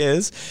she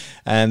is,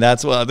 and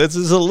that's why this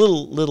is a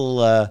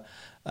little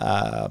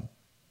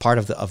part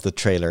of the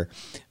trailer.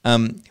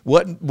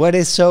 What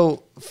is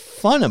so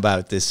fun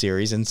about this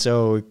series and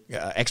so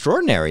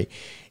extraordinary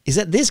is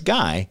that this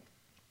guy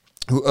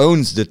who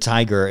owns the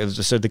tiger,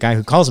 so the guy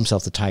who calls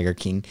himself the Tiger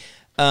King,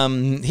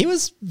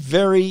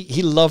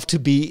 he loved to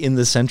be in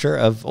the center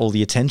of all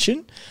the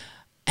attention.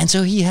 And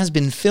so he has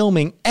been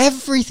filming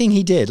everything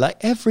he did. Like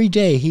every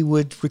day he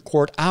would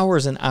record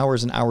hours and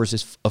hours and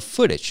hours of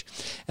footage.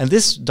 And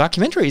this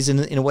documentary is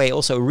in a way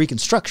also a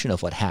reconstruction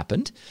of what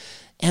happened.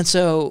 And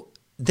so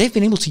they've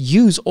been able to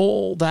use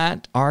all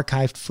that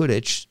archived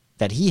footage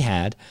that he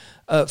had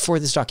for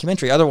this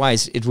documentary.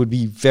 Otherwise, it would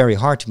be very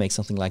hard to make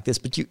something like this.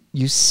 But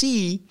you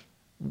see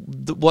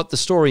what the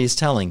story is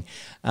telling.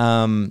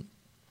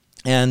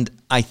 And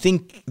I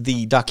think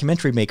the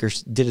documentary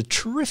makers did a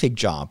terrific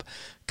job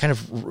kind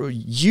of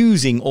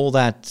using all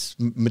that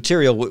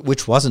material,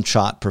 which wasn't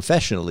shot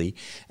professionally,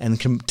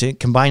 and to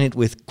combine it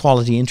with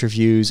quality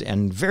interviews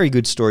and very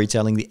good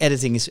storytelling. The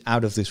editing is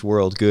out of this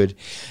world good.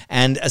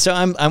 And so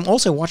I'm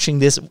also watching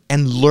this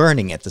and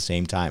learning at the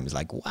same time. It's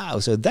like, wow,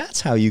 so that's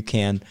how you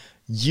can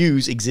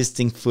use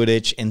existing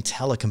footage and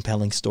tell a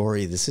compelling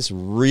story. This is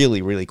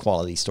really, really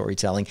quality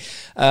storytelling.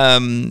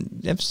 As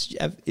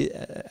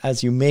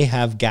you may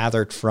have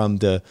gathered from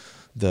the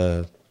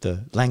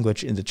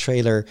language in the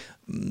trailer,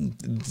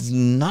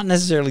 not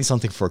necessarily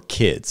something for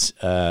kids,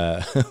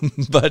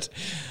 but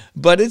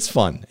it's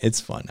fun. It's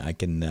fun. I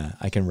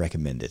can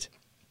recommend it.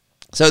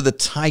 So The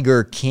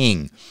Tiger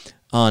King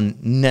on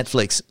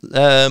Netflix.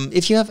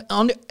 If you have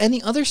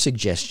any other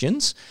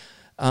suggestions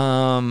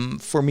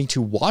for me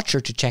to watch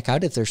or to check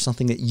out, if there's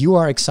something that you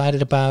are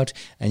excited about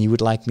and you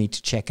would like me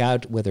to check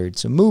out, whether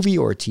it's a movie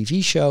or a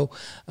TV show,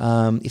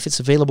 if it's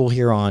available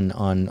here on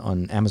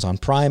Amazon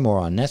Prime or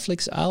on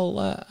Netflix,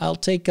 I'll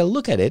take a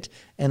look at it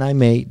and I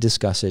may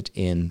discuss it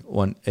in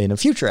a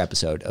future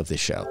episode of this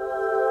show.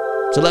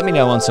 So let me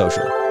know on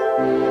social.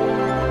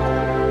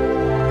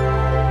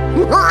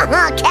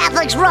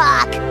 Catholics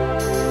rock!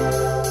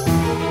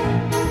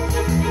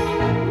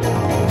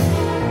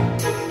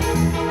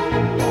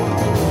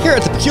 Here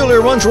at The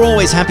Peculiar Ones, we're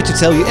always happy to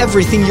tell you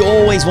everything you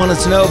always wanted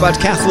to know about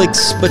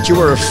Catholics, but you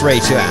were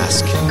afraid to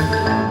ask.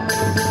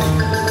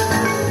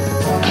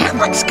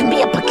 Catholics can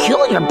be a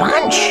peculiar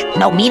bunch.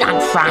 No meat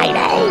on Friday.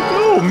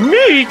 Oh,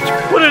 meat?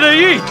 What do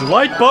they eat?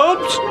 Light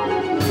bulbs?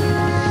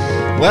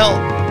 Well,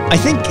 I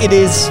think it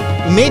is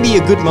maybe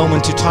a good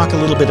moment to talk a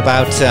little bit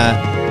about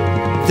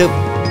the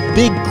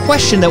big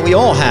question that we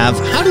all have.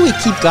 How do we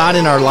keep God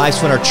in our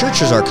lives when our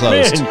churches are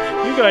closed?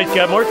 Man, you guys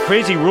got more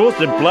crazy rules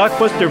than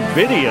Blockbuster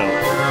Video.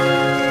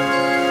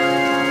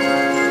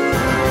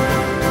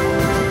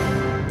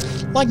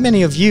 Like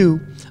many of you,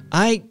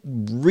 I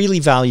really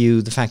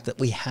value the fact that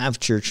we have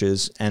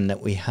churches and that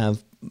we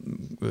have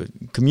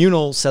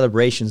communal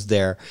celebrations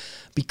there,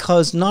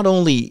 because not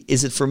only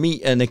is it for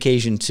me an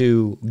occasion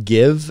to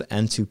give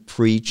and to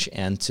preach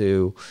and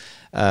to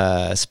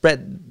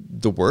spread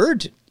the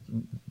word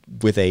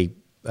with a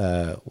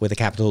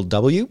capital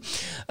W,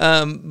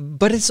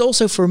 but it's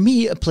also for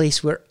me a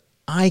place where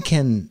I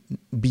can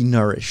be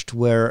nourished,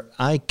 where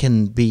I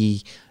can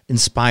be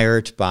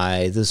inspired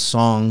by the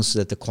songs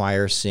that the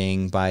choir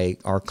sing, by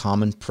our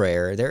common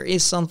prayer. There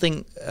is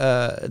something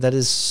that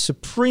is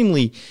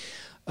supremely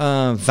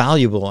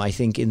valuable, I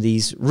think, in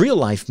these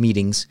real-life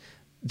meetings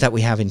that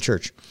we have in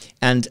church.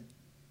 And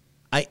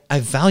I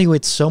value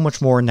it so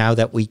much more now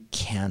that we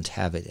can't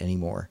have it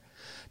anymore.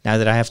 Now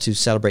that I have to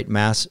celebrate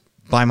Mass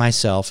by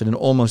myself in an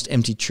almost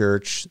empty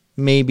church.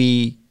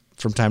 Maybe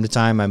from time to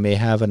time I may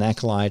have an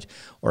acolyte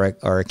or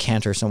a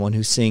cantor, someone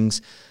who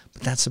sings,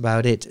 but that's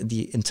about it.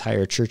 The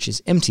entire church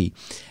is empty.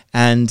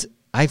 And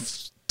I've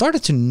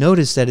started to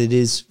notice that it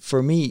is,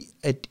 for me,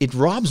 it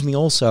robs me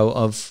also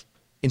of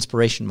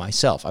inspiration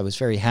myself. I was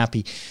very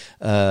happy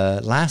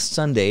last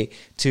Sunday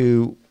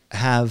to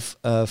have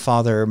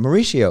Father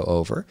Mauricio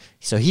over.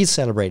 So he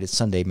celebrated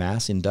Sunday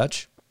Mass in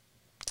Dutch.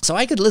 So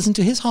I could listen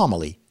to his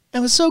homily. I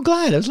was so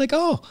glad. I was like,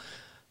 oh,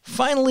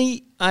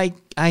 finally I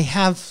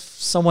have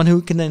someone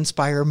who can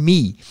inspire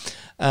me.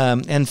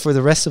 And for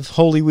the rest of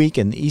Holy Week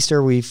and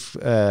Easter, we've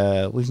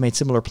made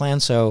similar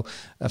plans. So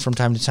from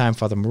time to time,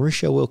 Father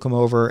Mauricio will come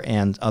over,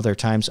 and other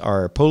times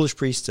our Polish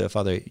priest,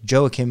 Father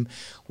Joachim,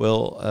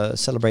 will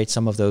celebrate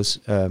some of those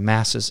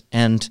masses.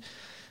 And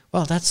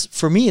well, that's,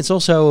 for me, it's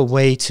also a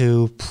way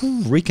to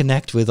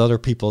reconnect with other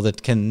people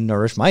that can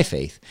nourish my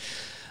faith.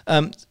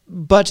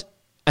 But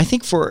I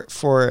think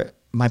for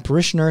my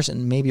parishioners,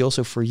 and maybe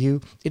also for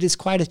you, it is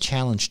quite a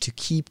challenge to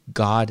keep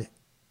God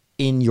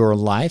in your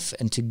life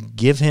and to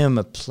give him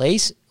a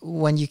place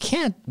when you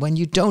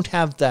don't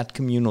have that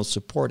communal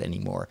support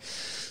anymore.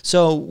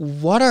 So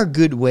what are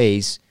good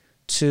ways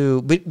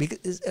to,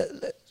 because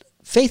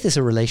faith is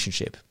a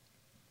relationship,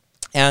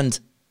 and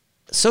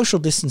social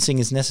distancing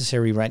is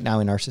necessary right now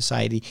in our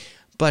society,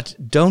 but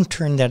don't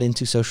turn that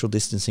into social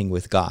distancing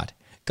with God.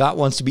 God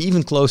wants to be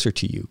even closer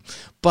to you,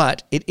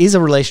 but it is a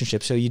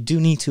relationship, so you do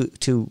need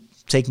to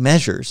take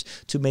measures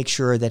to make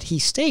sure that he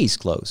stays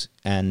close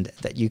and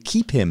that you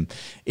keep him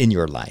in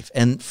your life.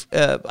 And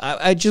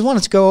I just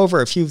wanted to go over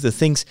a few of the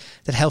things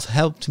that have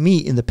helped me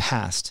in the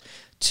past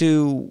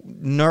to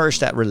nourish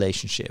that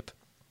relationship.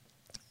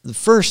 The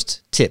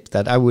first tip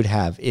that I would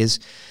have is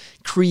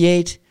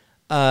create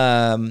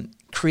a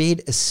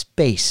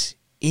space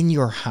in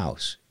your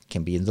house. It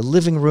can be in the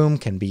living room,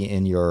 can be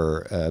in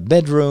your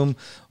bedroom,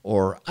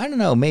 or I don't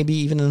know, maybe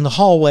even in the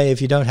hallway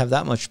if you don't have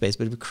that much space,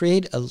 but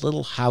create a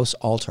little house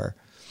altar.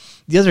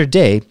 The other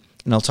day,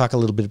 and I'll talk a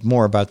little bit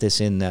more about this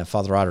in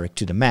Father Roderick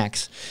to the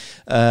Max,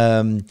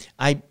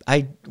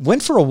 I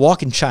went for a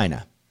walk in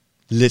China,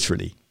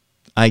 literally.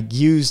 I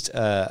used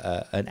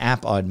an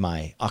app on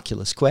my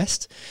Oculus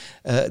Quest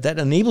that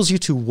enables you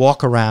to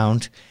walk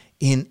around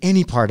in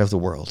any part of the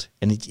world,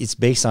 and it's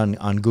based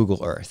on Google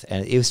Earth,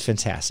 and it was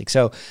fantastic.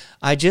 So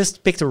I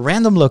just picked a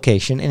random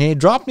location, and it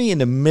dropped me in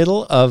the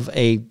middle of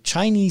a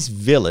Chinese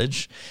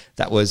village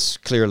that was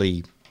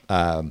clearly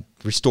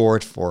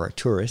restored for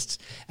tourists,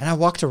 and I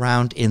walked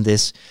around in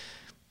this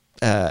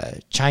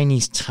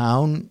Chinese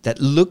town that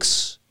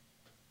looks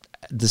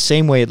the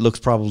same way it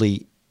looked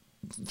probably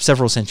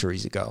several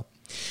centuries ago.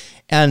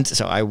 And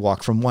so I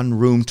walked from one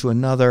room to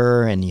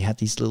another, and you had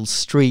these little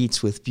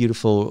streets with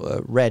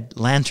beautiful red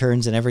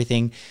lanterns and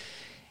everything.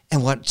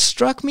 And what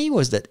struck me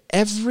was that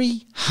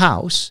every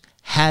house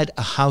had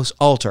a house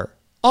altar.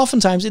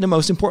 Oftentimes in the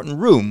most important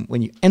room,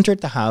 when you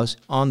entered the house,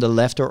 on the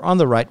left or on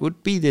the right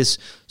would be this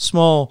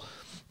small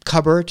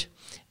cupboard,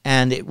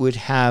 and it would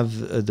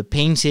have the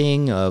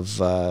painting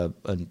of a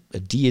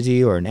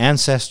deity or an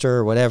ancestor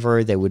or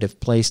whatever. They would have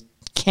placed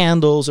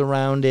candles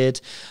around it,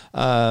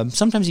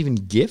 sometimes even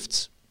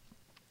gifts.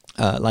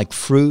 Like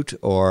fruit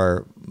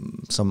or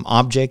some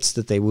objects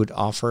that they would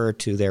offer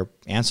to their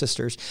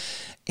ancestors.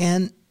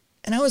 And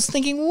I was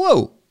thinking,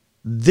 whoa,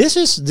 this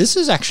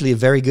is actually a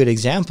very good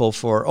example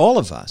for all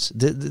of us.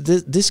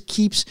 This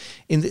keeps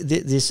in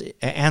this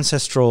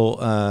ancestral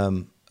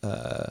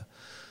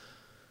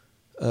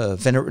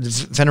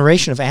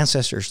veneration of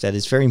ancestors that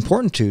is very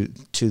important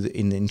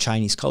in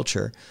Chinese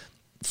culture.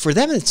 For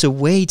them, it's a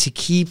way to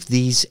keep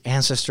these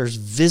ancestors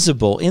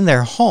visible in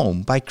their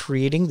home by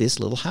creating this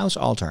little house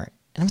altar.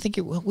 And I'm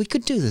thinking, well, we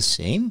could do the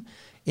same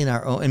in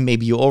our own, and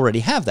maybe you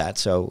already have that,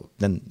 so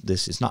then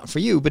this is not for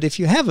you. But if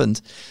you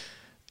haven't,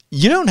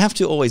 you don't have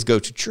to always go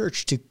to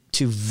church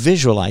to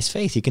visualize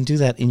faith. You can do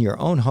that in your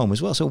own home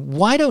as well. So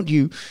why don't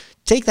you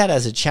take that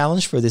as a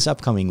challenge for this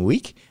upcoming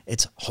week?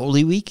 It's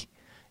Holy Week.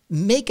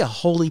 Make a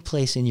holy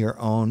place in your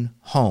own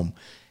home.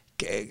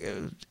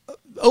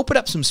 Open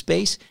up some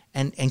space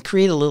and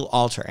create a little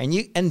altar,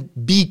 and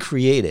be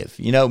creative.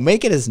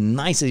 Make it as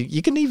nice as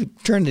you can. Even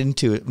turn it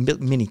into a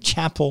mini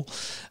chapel.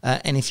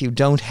 And if you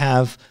don't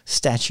have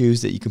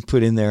statues that you can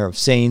put in there of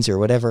saints or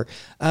whatever,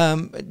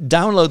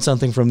 download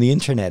something from the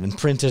internet and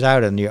print it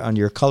out on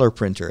your color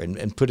printer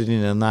and put it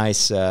in a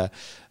nice how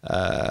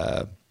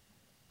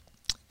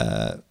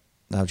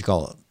would you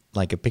call it?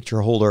 Like a picture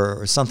holder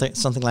or something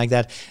like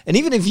that. And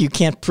even if you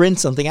can't print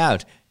something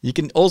out, you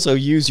can also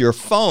use your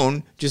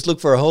phone, just look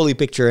for a holy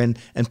picture and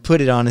put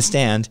it on a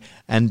stand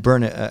and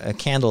burn a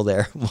candle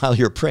there while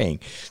you're praying.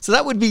 So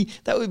that would be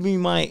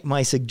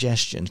my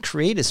suggestion.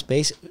 Create a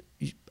space.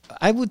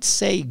 I would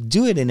say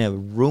do it in a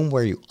room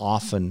where you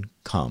often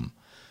come.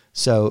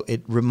 So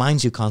it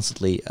reminds you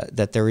constantly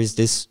that there is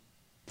this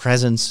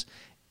presence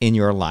in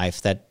your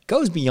life that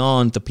goes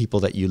beyond the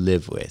people that you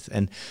live with.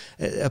 And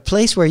a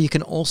place where you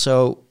can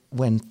also,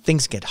 when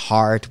things get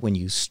hard, when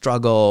you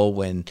struggle,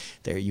 when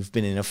you've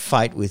been in a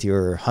fight with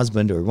your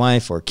husband or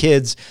wife or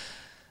kids,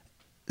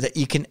 that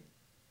you can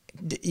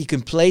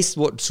place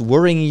what's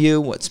worrying you,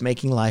 what's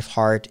making life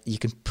hard, you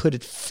can put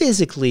it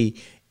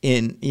physically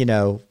in,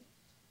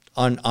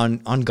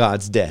 on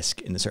God's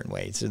desk in a certain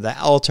way. So the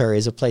altar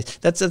is a place.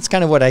 That's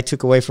kind of what I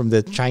took away from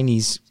the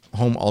Chinese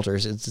home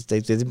altars.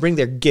 They bring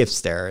their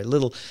gifts there,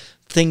 little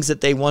things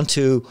that they want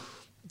to.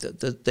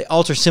 The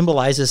altar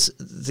symbolizes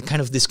the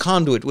kind of this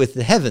conduit with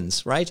the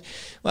heavens, right?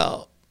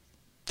 Well,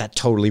 that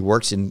totally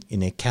works in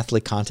a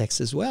Catholic context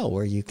as well,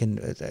 where you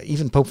can,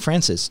 even Pope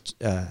Francis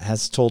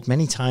has told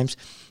many times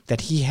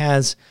that he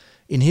has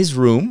in his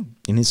room,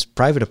 in his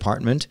private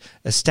apartment,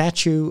 a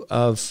statue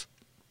of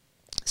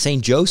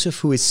Saint Joseph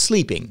who is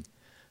sleeping.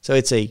 So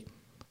it's a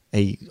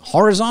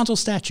horizontal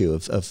statue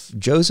of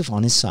Joseph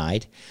on his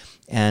side,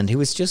 and he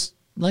was just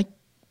like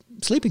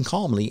sleeping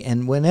calmly.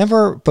 And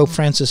whenever Pope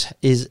Francis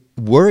is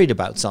worried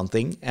about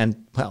something,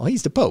 and well,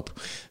 he's the Pope,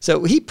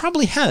 so he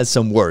probably has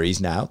some worries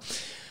now,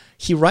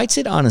 he writes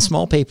it on a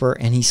small paper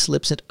and he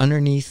slips it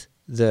underneath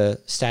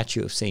the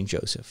statue of Saint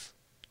Joseph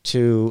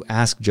to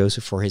ask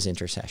Joseph for his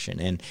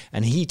intercession.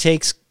 And he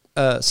takes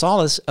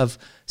solace of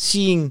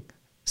seeing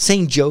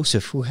Saint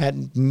Joseph, who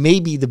had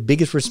maybe the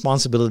biggest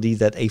responsibility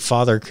that a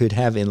father could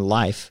have in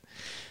life,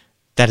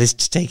 that is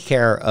to take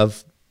care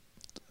of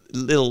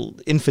little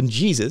infant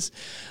Jesus.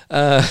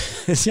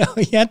 So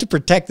he had to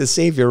protect the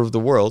savior of the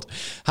world.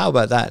 How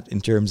about that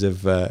in terms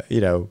of,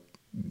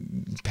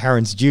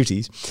 parents'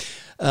 duties?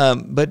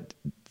 But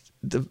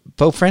the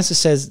Pope Francis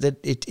says that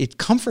it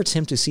comforts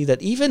him to see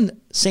that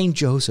even Saint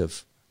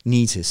Joseph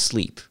needs his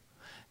sleep,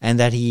 and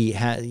that he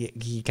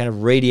kind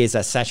of radiates,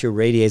 that statue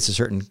radiates a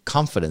certain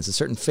confidence, a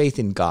certain faith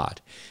in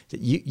God. That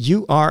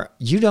you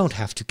don't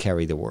have to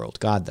carry the world,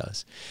 God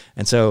does.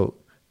 And so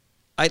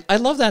I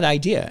love that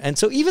idea. And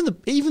so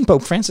even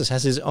Pope Francis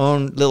has his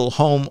own little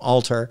home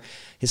altar,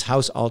 his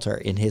house altar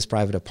in his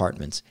private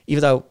apartments,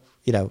 even though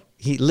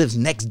he lives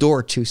next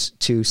door to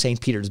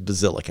St. Peter's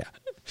Basilica.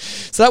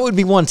 So that would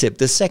be one tip.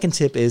 The second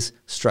tip is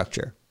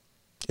structure.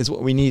 It's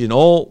what we need in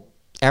all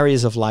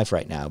areas of life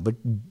right now, but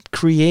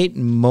create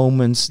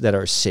moments that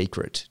are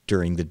sacred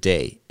during the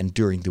day and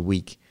during the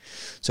week.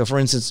 So for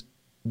instance,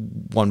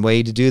 one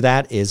way to do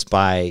that is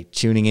by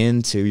tuning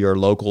in to your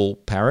local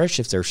parish.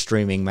 If they're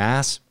streaming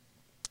Mass,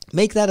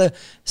 make that a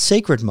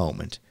sacred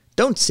moment.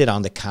 Don't sit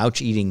on the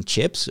couch eating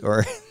chips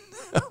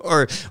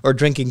or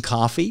drinking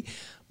coffee,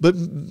 but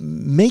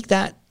make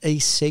that a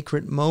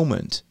sacred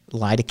moment.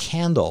 Light a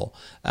candle,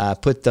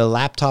 put the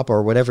laptop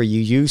or whatever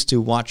you use to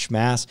watch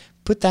Mass,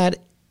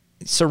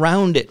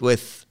 surround it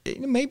with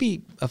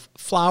maybe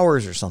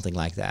flowers or something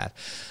like that.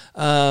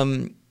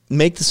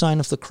 Make the sign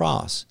of the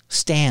cross.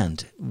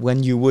 Stand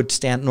when you would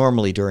stand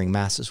normally during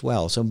Mass as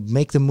well. So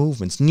make the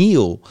movements.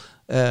 Kneel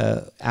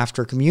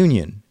after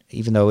communion,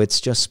 even though it's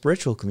just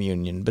spiritual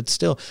communion, but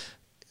still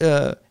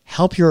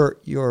help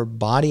your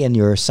body and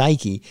your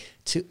psyche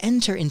to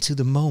enter into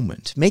the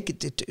moment.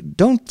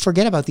 Don't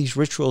forget about these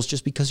rituals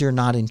just because you're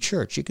not in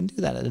church. You can do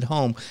that at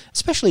home,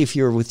 especially if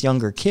you're with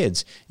younger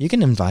kids. You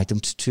can invite them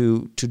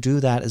to do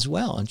that as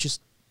well and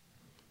just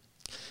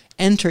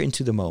enter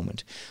into the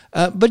moment.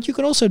 But you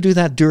can also do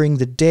that during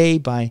the day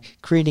by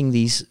creating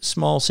these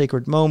small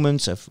sacred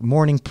moments of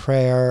morning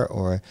prayer,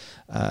 or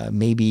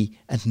maybe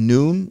at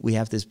noon. We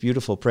have this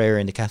beautiful prayer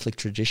in the Catholic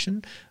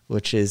tradition,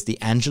 which is the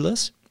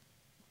Angelus.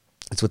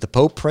 It's what the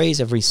Pope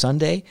prays every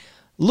Sunday.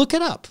 Look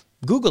it up.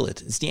 Google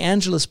it. It's the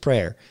Angelus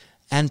prayer.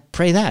 And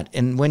pray that.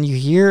 And when you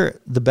hear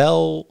the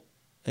bell,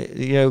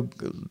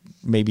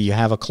 maybe you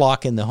have a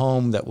clock in the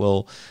home that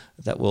will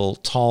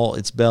toll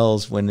its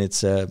bells when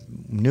it's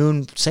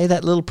noon. Say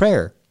that little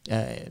prayer.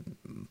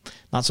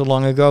 Not so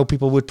long ago,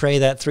 people would pray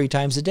that 3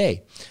 times a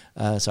day.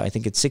 So I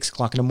think it's 6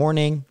 o'clock in the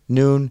morning,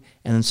 noon,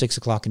 and then 6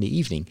 o'clock in the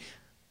evening.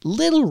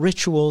 Little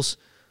rituals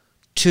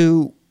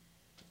to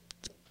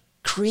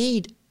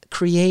create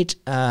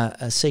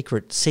a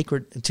sacred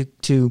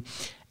to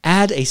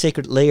add a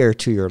sacred layer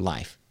to your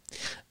life.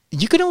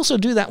 You can also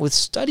do that with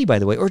study, by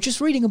the way, or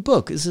just reading a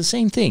book. It's the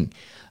same thing.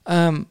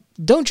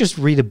 Don't just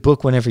read a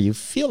book whenever you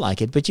feel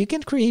like it, but you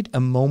can create a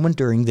moment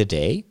during the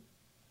day,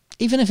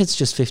 even if it's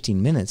just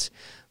 15 minutes,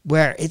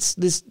 where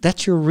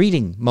that's your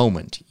reading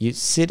moment. You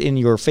sit in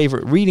your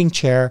favorite reading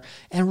chair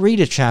and read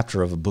a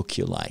chapter of a book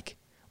you like,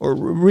 or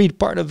read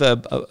part of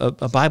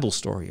a Bible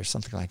story or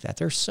something like that.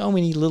 There are so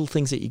many little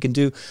things that you can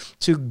do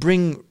to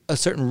bring a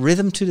certain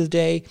rhythm to the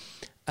day,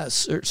 a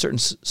certain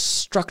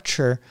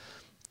structure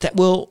that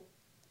will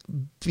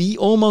be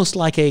almost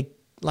like a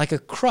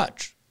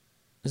crutch.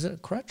 Is it a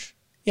crutch?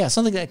 Yeah,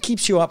 something that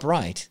keeps you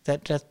upright,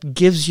 that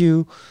gives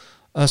you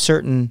a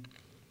certain,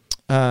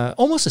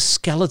 almost a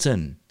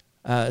skeleton.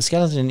 A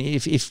skeleton.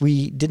 If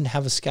we didn't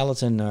have a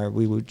skeleton,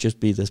 we would just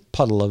be this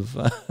puddle of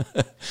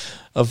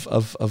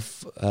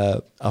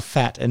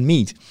fat and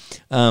meat.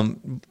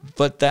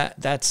 But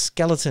that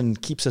skeleton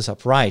keeps us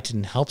upright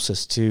and helps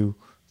us to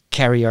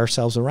carry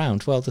ourselves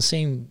around. Well, the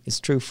same is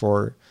true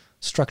for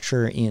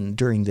structure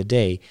during the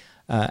day,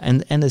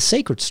 and a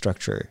sacred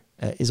structure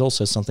is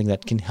also something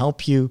that can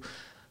help you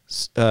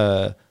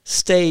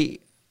stay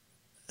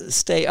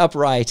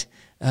upright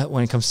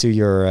when it comes to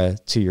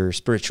your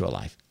spiritual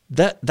life.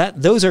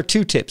 Those are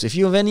 2 tips. If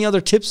you have any other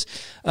tips,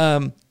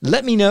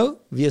 let me know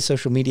via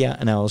social media,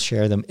 and I will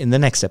share them in the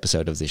next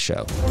episode of this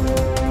show.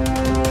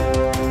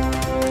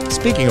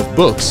 Speaking of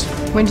books,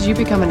 when did you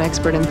become an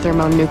expert in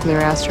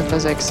thermonuclear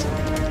astrophysics?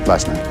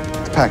 Last night.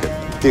 The packet.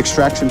 The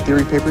extraction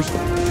theory papers.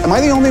 Am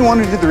I the only one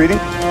who did the reading?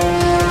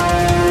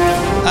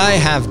 I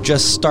have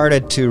just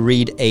started to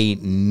read a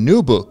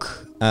new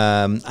book.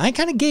 I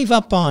kind of gave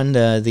up on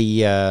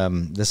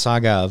the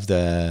saga of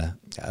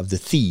the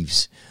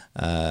thieves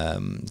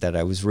that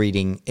I was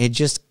reading.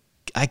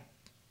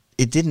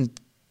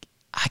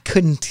 I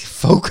couldn't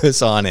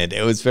focus on it.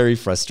 It was very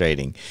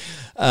frustrating.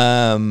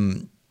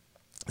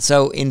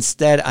 So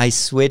instead, I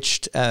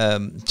switched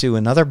to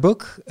another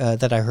book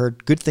that I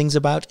heard good things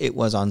about. It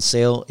was on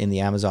sale in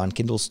the Amazon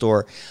Kindle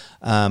store,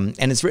 and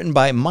it's written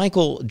by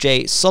Michael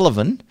J.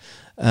 Sullivan,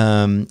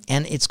 and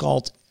it's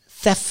called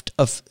Theft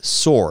of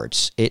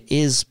Swords. It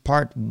is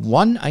part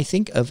 1, I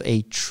think, of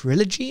a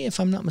trilogy, if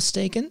I'm not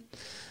mistaken.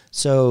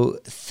 So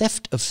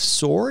Theft of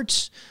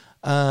Swords,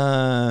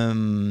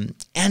 and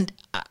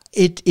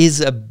it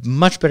is a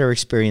much better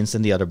experience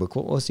than the other book.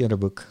 What was the other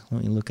book?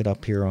 Let me look it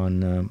up here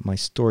on my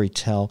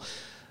Storytel.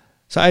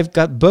 So I've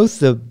got both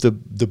the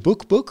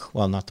book.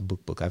 Well, not the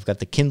book. I've got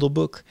the Kindle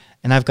book,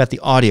 and I've got the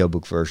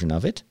audiobook version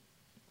of it.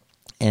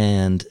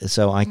 And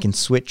so I can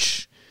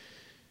switch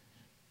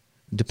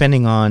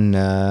depending on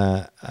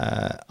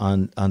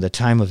the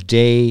time of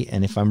day,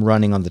 and if I'm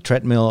running on the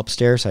treadmill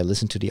upstairs, I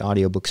listen to the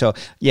audiobook. So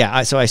yeah,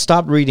 I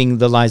stopped reading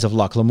The Lies of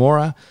Locke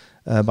Lamora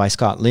by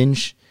Scott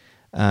Lynch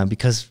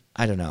because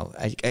I don't know,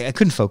 I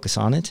couldn't focus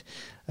on it.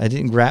 It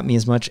didn't grab me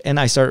as much, and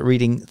I started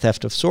reading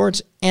Theft of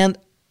Swords, and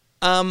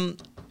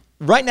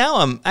right now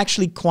I'm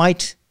actually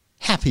quite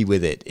happy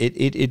with it.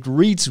 It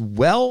reads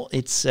well.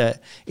 It's an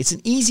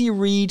easy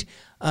read.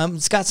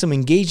 It's got some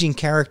engaging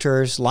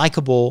characters,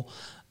 likable.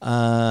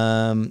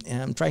 And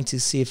I'm trying to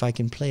see if I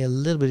can play a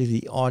little bit of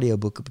the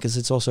audiobook because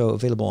it's also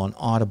available on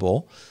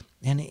Audible,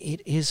 and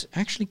it is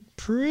actually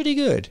pretty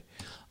good.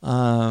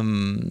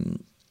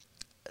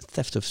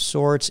 Theft of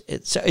Swords,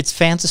 it's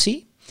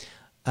fantasy,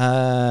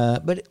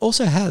 but it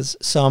also has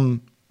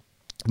some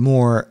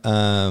more,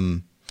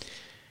 let's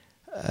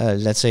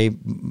say,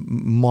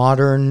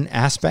 modern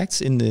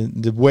aspects in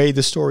the way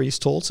the story is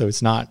told. So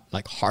it's not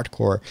like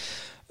hardcore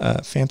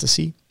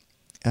fantasy.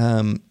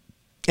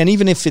 And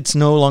even if it's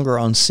no longer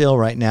on sale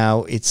right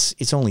now,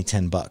 it's only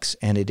 $10,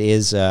 and it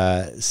is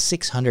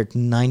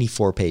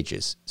 694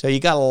 pages. So you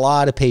got a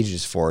lot of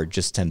pages for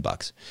just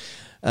 $10.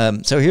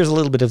 So here's a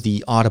little bit of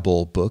the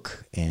Audible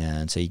book,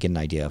 and so you get an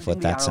idea of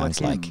what that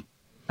sounds like.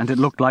 And it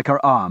looked like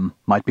her arm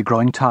might be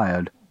growing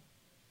tired.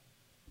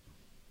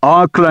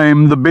 "I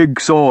claim the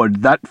big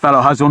sword that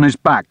fellow has on his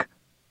back,"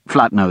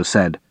 Flatnose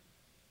said.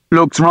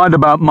 "Looks right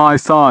about my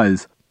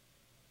size."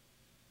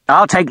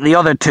 "I'll take the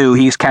other 2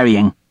 he's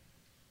carrying."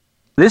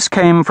 This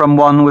came from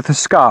one with a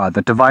scar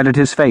that divided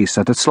his face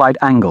at a slight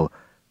angle,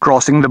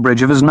 crossing the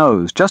bridge of his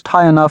nose just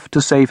high enough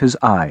to save his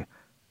eye.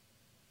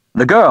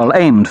 The girl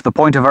aimed the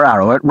point of her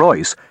arrow at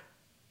Royce.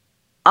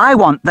 "I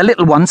want the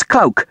little one's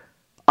cloak.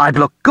 I'd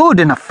look good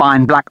in a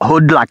fine black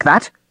hood like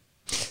that."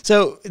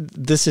 So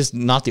this is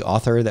not the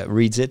author that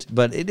reads it,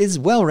 but it is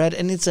well read,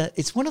 and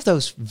it's one of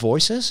those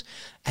voices,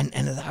 and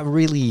I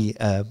really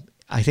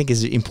I think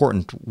is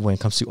important when it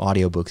comes to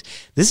audiobooks.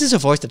 This is a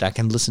voice that I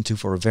can listen to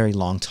for a very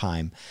long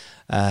time.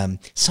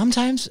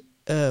 Sometimes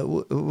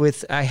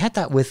I had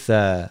that with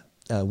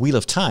Wheel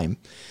of Time,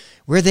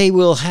 where they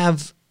will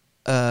have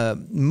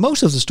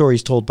most of the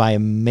stories told by a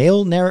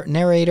male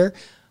narrator,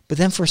 but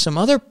then for some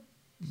other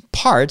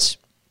parts,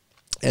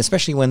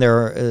 especially when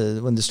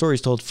when the story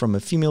is told from a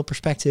female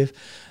perspective,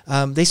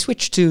 they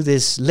switch to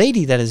this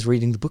lady that is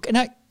reading the book, and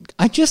I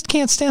just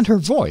can't stand her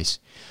voice.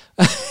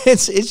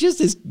 It's just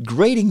this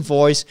grating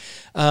voice.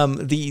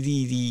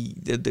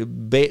 The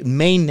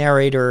main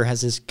narrator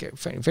has this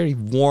very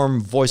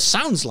warm voice,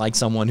 sounds like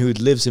someone who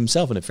lives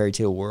himself in a fairy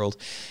tale world,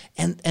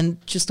 and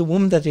just the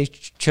woman that they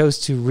chose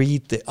to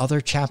read the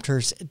other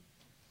chapters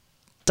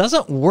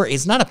doesn't work.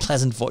 It's not a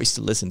pleasant voice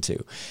to listen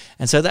to,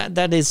 and so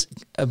that is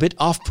a bit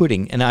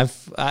off-putting. And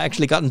I've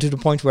actually gotten to the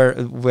point where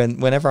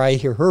whenever I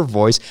hear her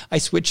voice, I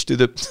switch to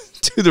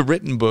the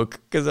written book,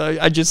 because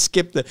I just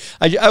skip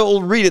I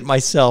will read it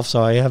myself,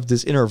 so I have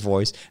this inner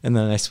voice, and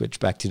then I switch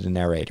back to the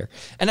narrator.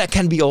 And that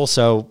can be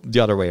also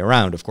the other way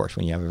around, of course,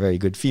 when you have a very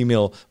good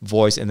female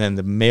voice and then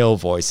the male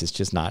voice is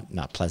just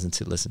not pleasant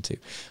to listen to.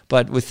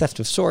 But with Theft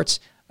of Swords,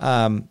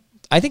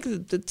 I think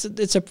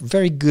it's a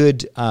very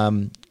good.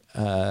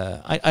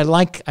 I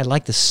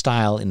like the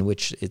style in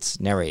which it's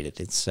narrated.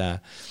 It's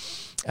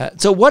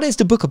so what is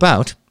the book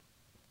about?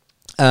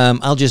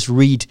 I'll just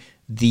read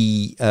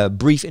the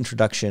brief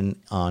introduction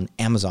on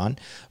Amazon.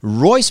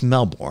 Royce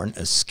Melbourne,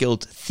 a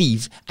skilled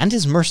thief, and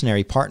his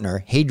mercenary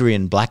partner,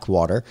 Hadrian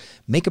Blackwater,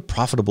 make a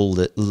profitable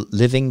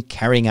living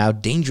carrying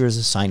out dangerous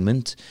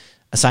assignments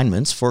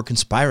for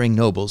conspiring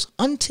nobles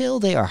until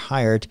they are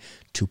hired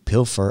to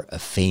pilfer a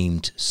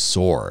famed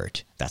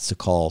sword. That's the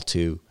call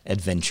to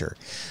adventure.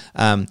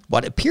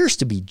 What appears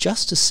to be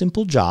just a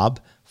simple job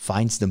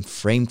finds them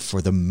framed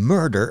for the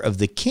murder of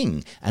the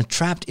king and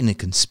trapped in a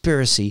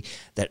conspiracy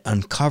that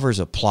uncovers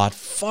a plot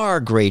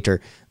far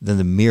greater than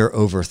the mere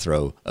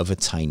overthrow of a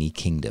tiny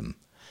kingdom.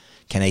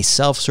 Can a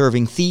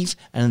self-serving thief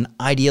and an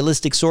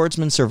idealistic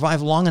swordsman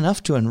survive long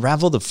enough to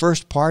unravel the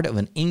first part of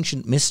an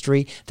ancient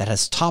mystery that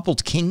has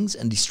toppled kings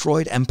and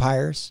destroyed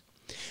empires?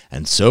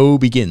 And so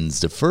begins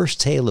the first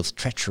tale of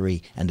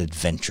treachery and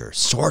adventure,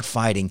 sword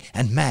fighting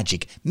and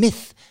magic,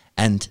 myth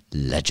and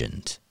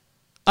legend.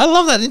 I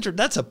love that intro.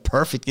 That's a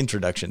perfect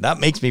introduction. That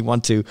makes me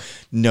want to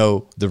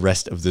know the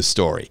rest of the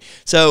story.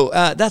 So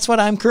that's what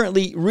I'm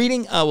currently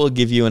reading. I will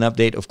give you an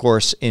update, of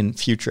course, in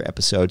future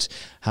episodes,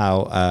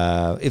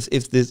 how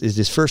if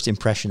this first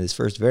impression, this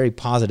first very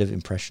positive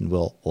impression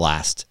will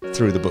last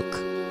through the book.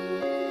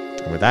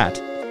 And with that,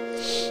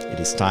 it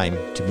is time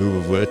to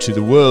move over to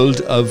the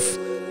world of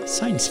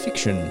science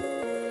fiction.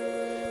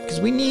 Because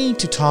we need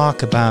to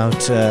talk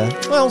about,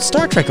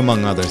 Star Trek,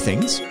 among other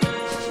things.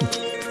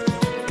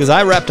 Because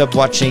I wrapped up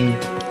watching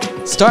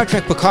Star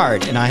Trek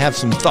Picard, and I have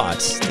some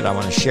thoughts that I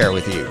want to share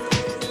with you.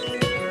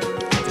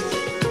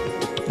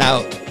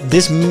 Now,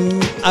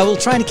 I will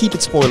try to keep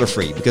it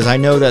spoiler-free, because I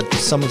know that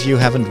some of you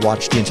haven't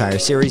watched the entire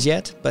series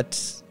yet,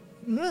 but,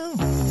 well,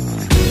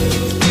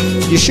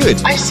 you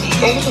should. I see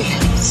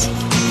aliens.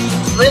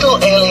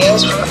 Little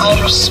aliens from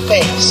outer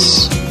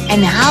space.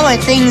 And how are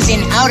things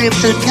in outer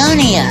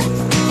Plutonia?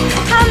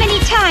 How many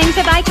times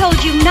have I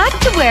told you not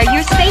to wear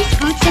your space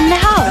boots in the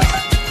house?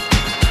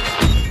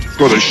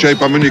 Go to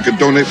shape I'm in, you can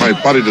donate my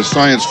body to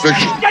science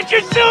fiction. Get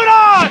your suit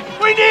on!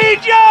 We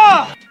need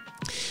you!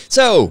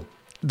 So,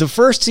 the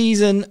first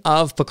season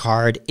of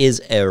Picard is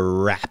a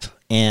wrap,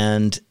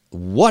 and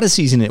what a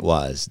season it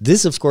was.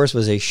 This, of course,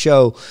 was a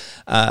show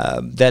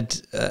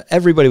that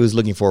everybody was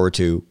looking forward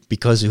to,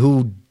 because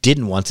who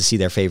didn't want to see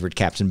their favorite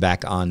captain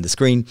back on the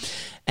screen?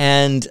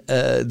 And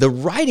the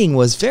writing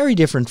was very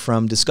different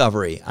from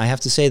Discovery. I have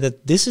to say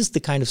that this is the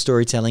kind of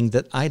storytelling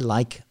that I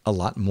like a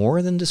lot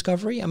more than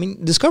Discovery. I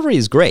mean, Discovery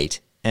is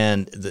great,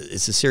 and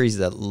it's a series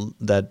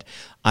that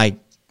I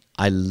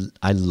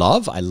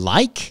love. I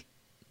like.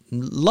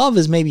 Love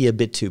is maybe a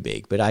bit too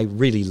big, but I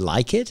really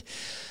like it.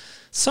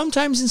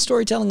 Sometimes in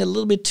storytelling, a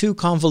little bit too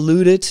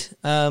convoluted.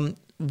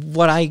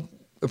 What I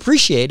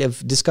appreciate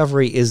of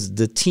Discovery is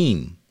the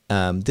team.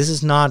 This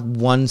is not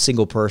one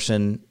single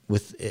person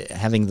with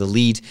having the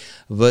lead,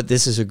 but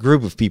this is a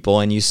group of people,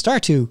 and you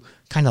start to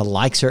kind of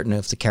like certain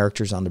of the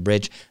characters on the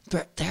bridge.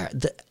 But there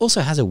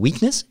also has a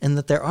weakness in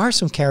that there are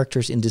some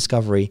characters in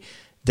Discovery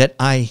that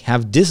I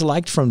have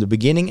disliked from the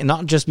beginning, and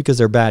not just because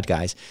they're bad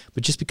guys,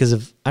 but just because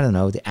of, I don't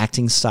know, the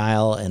acting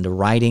style and the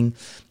writing.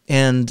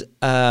 And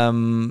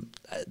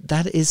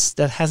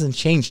that hasn't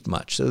changed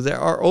much. So there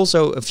are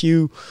also a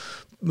few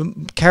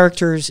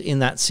characters in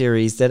that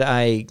series that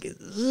I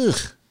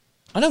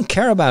don't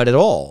care about at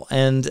all,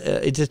 and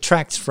it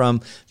detracts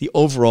from the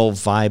overall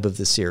vibe of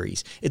the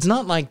series. It's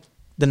not like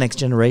The Next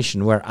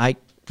Generation, where I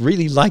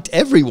really liked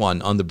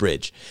everyone on the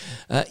bridge.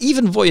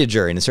 Even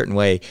Voyager, in a certain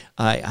way,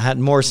 I had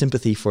more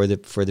sympathy for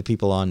the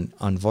people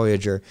on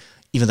Voyager,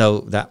 even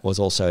though that was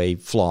also a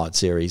flawed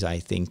series, I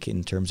think,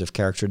 in terms of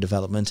character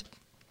development.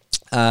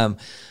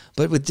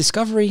 But with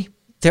Discovery,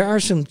 there are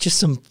some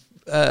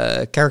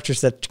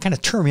characters that kind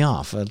of turn me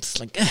off.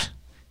 It's like,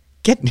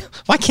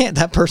 why can't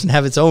that person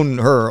have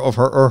her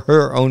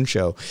own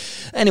show?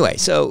 Anyway,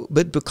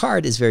 but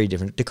Picard is very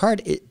different.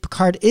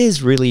 Picard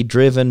is really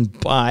driven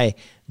by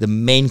the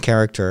main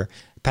character,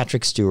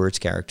 Patrick Stewart's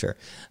character.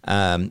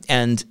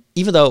 And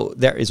even though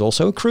there is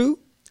also a crew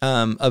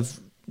of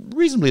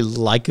reasonably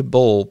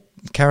likable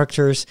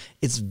characters,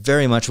 it's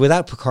very much,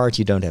 without Picard,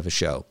 you don't have a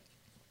show.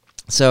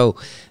 So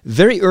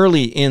very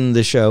early in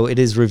the show, it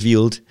is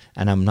revealed,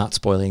 and I'm not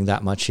spoiling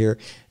that much here,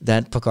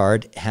 that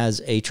Picard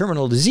has a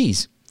terminal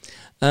disease.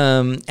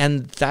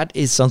 And that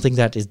is something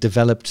that is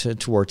developed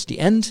towards the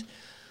end.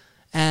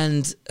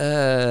 And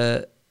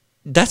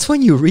that's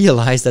when you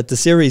realize that the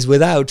series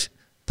without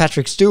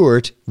Patrick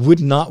Stewart would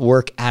not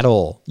work at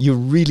all. You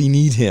really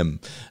need him.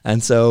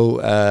 And so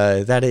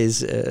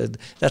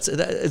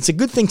it's a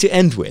good thing to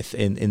end with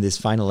in this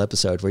final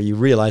episode, where you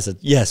realize that,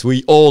 yes,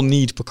 we all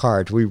need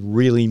Picard. We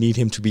really need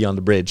him to be on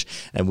the bridge,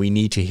 and we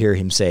need to hear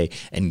him say,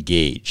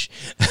 engage.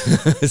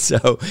 But it's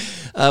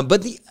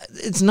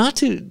not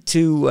to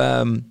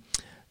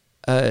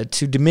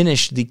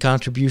diminish the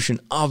contribution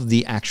of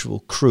the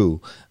actual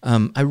crew.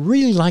 I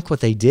really like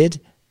what they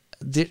did.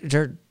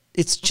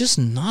 It's just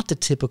not the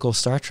typical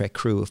Star Trek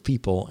crew of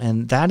people,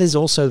 and that is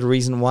also the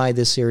reason why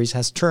this series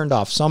has turned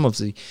off some of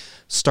the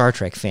Star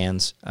Trek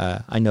fans.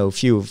 I know a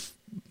few of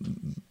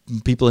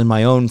people in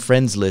my own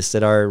friends list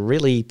that are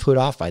really put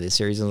off by this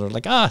series, and they're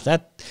like,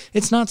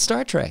 it's not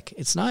Star Trek.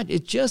 It's not.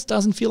 It just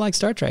doesn't feel like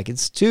Star Trek.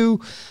 It's too.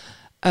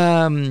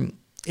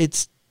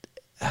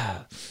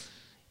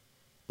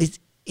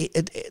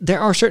 There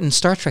are certain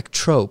Star Trek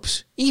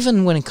tropes,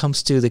 even when it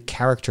comes to the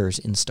characters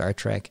in Star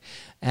Trek,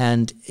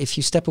 and if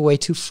you step away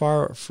too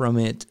far from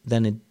it,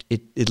 then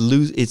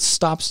it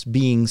stops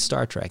being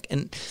Star Trek.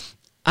 And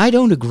I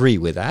don't agree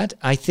with that.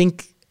 I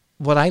think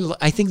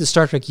the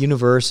Star Trek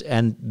universe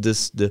and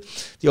the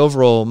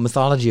overall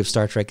mythology of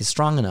Star Trek is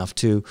strong enough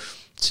to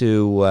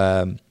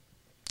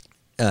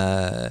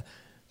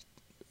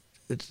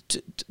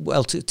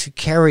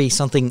carry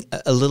something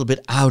a little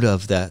bit out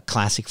of the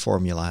classic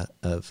formula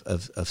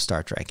of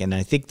Star Trek. And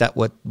I think that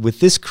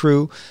with this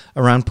crew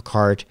around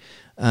Picard,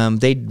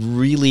 they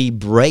really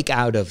break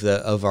out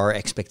of our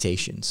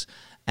expectations.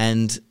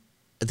 And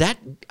that,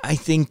 I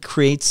think,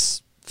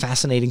 creates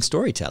fascinating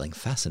storytelling.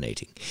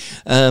 Fascinating.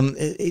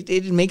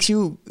 It makes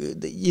you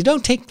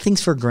don't take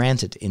things for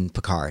granted in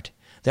Picard.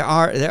 There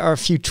are a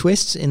few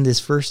twists in this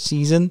first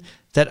season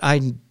that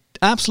I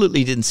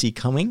absolutely didn't see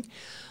coming,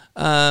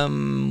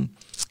 and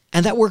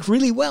that worked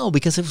really well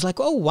because it was like,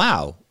 oh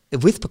wow,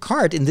 with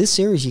Picard in this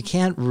series you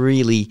can't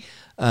really.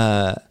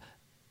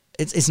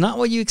 It's not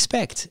what you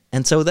expect,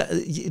 and so that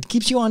it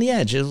keeps you on the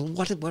edge.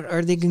 What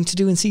are they going to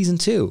do in season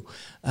 2?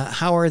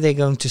 How are they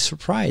going to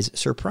surprise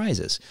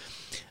us?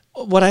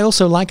 What I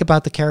also like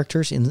about the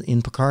characters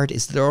in Picard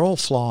is they're all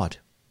flawed.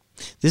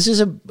 This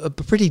is a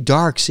pretty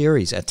dark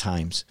series at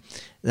times.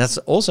 That's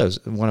also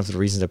one of the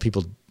reasons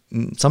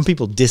that some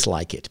people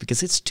dislike it,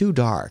 because it's too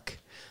dark.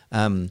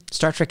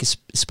 Star Trek is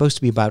supposed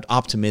to be about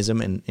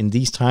optimism, and in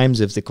these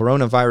times of the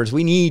coronavirus,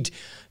 we need,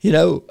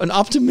 an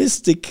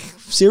optimistic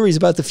series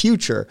about the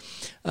future.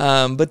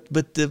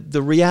 But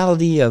the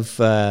reality of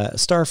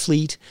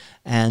Starfleet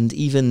and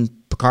even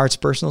Picard's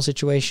personal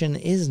situation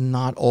is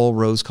not all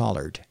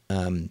rose-colored.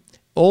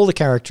 All the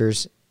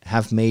characters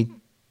have made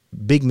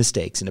big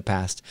mistakes in the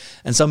past,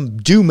 and some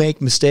do make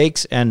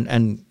mistakes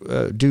and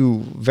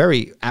do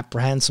very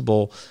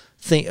apprehensible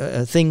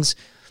things.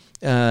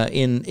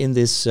 In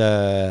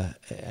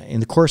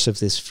the course of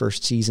this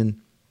first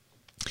season,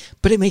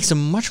 but it makes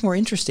them much more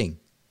interesting.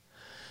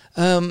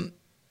 The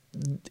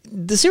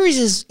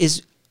series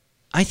is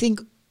I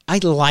think I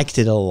liked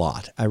it a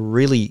lot. I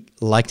really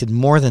liked it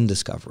more than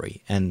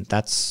Discovery, and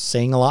that's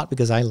saying a lot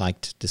because I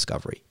liked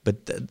Discovery.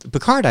 But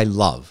Picard I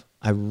love.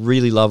 I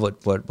really love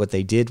what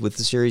they did with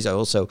the series. I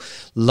also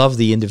love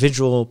the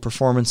individual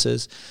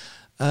performances.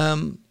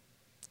 But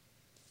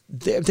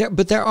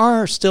there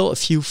are still a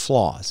few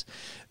flaws.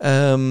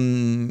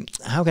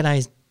 How can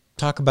I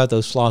talk about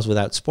those flaws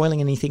without spoiling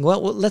anything?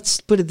 Well,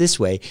 let's put it this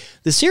way.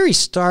 The series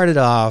started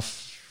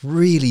off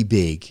really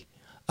big,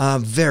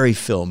 very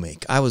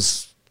filmic.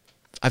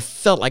 I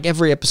felt like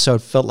every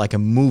episode felt like a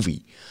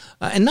movie.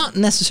 And not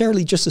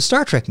necessarily just a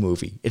Star Trek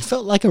movie. It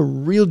felt like a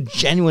real,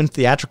 genuine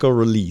theatrical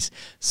release.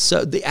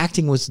 So the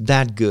acting was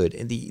that good,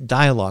 and the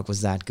dialogue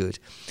was that good.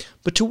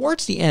 But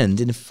towards the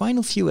end, in the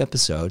final few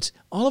episodes,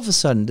 all of a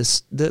sudden,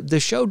 the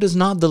show does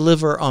not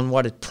deliver on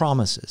what it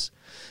promises.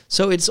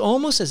 So it's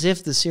almost as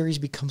if the series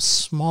becomes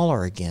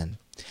smaller again.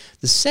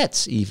 The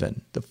sets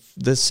even,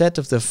 the set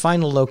of the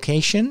final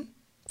location,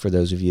 for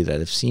those of you that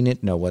have seen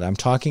it, know what I'm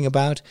talking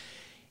about.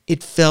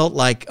 It felt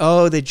like,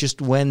 they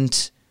just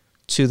went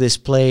to this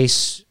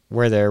place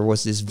where there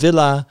was this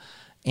villa,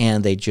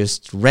 and they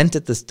just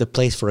rented the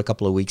place for a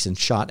couple of weeks and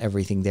shot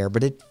everything there.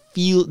 But it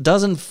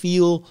doesn't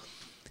feel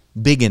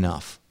big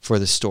enough for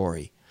the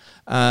story.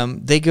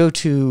 They go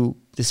to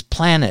this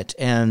planet,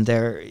 and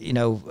they're,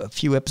 a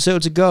few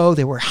episodes ago,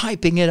 they were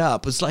hyping it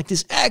up. It's like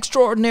this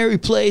extraordinary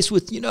place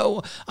with,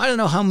 I don't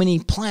know how many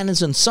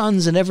planets and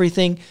suns and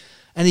everything.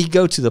 And you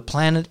go to the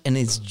planet, and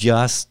it's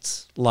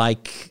just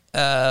like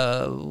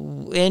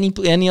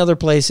any other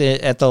place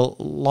at the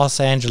Los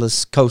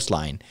Angeles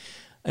coastline.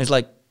 And it's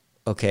like,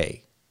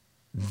 okay,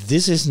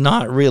 this is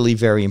not really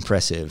very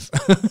impressive.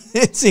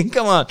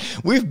 Come on,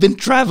 we've been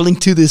traveling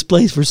to this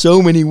place for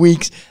so many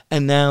weeks,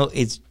 and now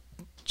it's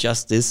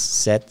just this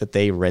set that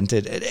they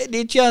rented.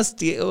 It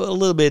just a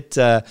little bit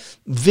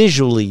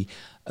visually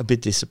a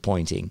bit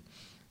disappointing.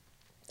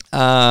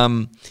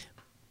 Plot-wise,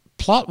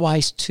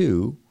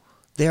 too,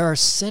 they are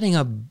setting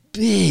up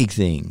big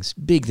things.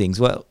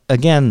 Well,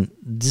 again,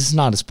 this is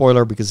not a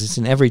spoiler because it's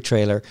in every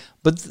trailer,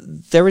 but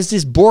there is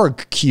this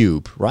Borg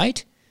cube,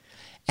 right?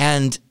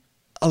 And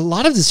a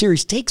lot of the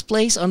series takes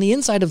place on the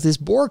inside of this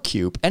Borg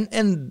cube,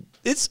 and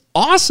it's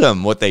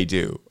awesome what they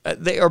do.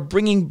 They are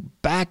bringing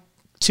back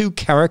 2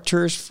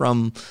 characters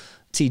from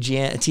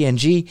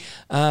TNG,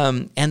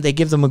 and they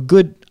give them a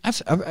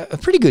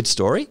pretty good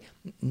story.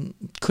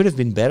 Could have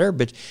been better,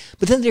 but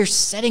then they're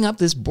setting up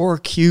this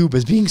Borg cube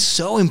as being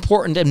so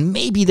important, and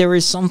maybe there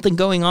is something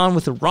going on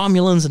with the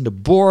Romulans and the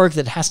Borg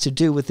that has to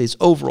do with this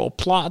overall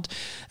plot,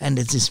 and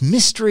it's this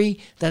mystery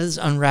that is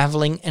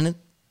unraveling, and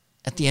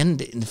at the end,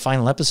 in the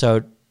final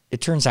episode,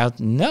 it turns out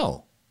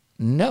no,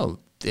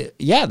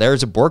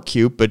 there's a Borg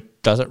cube,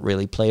 but doesn't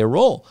really play a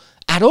role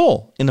at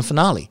all in the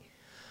finale.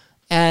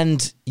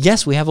 And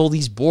yes, we have all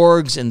these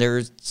Borgs, and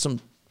there's some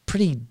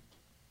pretty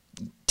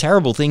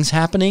terrible things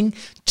happening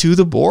to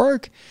the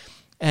Borg,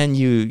 and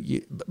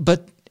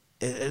but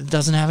it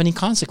doesn't have any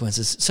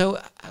consequences. So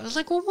I was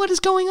like, well, what is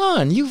going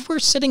on? You were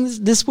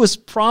this was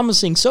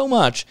promising so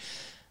much.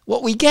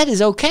 What we get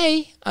is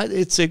okay.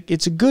 It's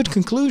a good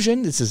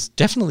conclusion. This is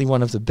definitely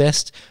one of the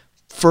best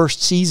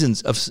first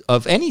seasons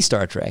of any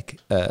Star Trek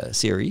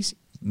series.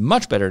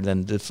 Much better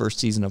than the first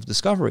season of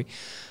Discovery.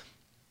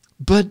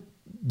 But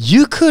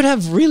you could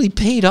have really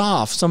paid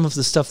off some of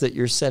the stuff that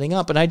you're setting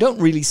up, and I don't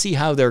really see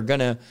how they're going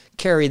to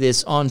carry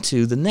this on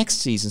to the next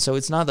season. So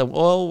it's not that,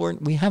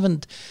 we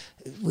haven't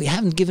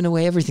given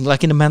away everything.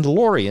 Like in The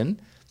Mandalorian,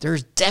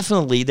 there's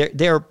definitely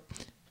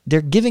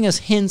they're giving us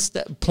hints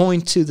that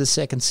point to the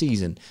second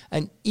season.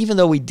 And even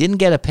though we didn't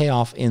get a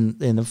payoff in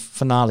the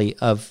finale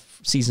of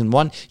season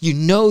 1, you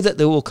know that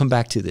they will come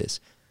back to this.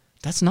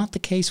 That's not the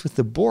case with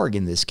the Borg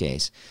in this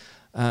case.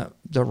 The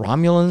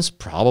Romulans,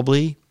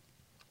 probably.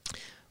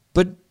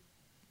 But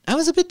I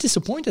was a bit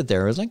disappointed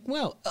there. I was like,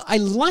 well, I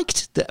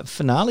liked the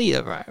finale.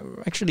 I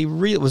actually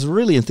was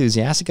really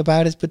enthusiastic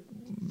about it. But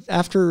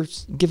after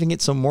giving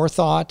it some more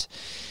thought,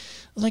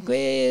 I was like,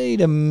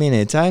 wait a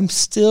minute.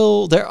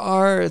 There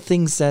are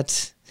things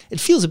that it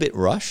feels a bit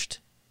rushed,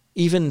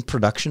 even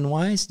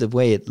production-wise, the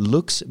way it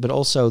looks, but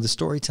also the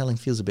storytelling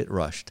feels a bit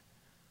rushed.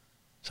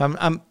 So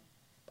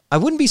I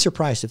wouldn't be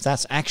surprised if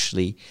that's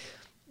actually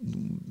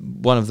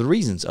one of the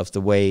reasons of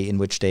the way in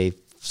which they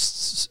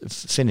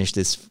finished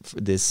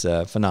this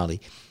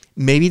finale.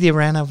 Maybe they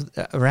ran out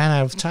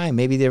of time.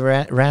 Maybe they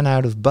ran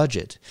out of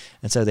budget,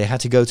 and so they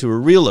had to go to a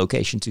real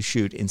location to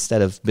shoot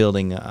instead of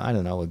building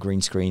a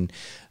green screen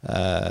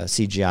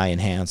CGI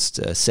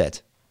enhanced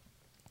set.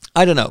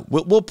 I don't know.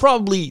 We'll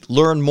probably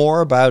learn more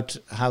about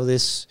how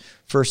this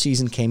first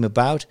season came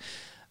about.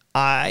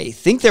 I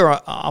think they're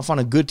off on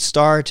a good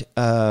start.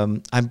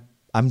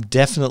 I'm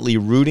definitely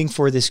rooting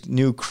for this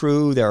new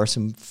crew. There are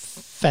some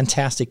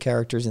fantastic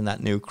characters in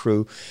that new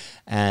crew,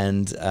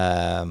 and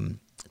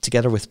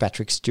together with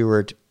Patrick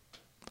Stewart,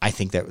 I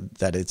think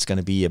that it's going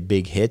to be a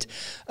big hit.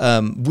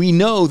 We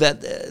know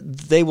that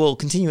they will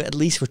continue at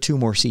least for 2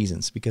 more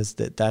seasons because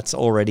that's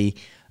already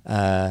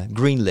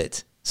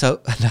greenlit.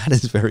 So that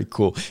is very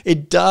cool.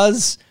 It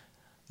does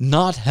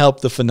not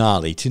help the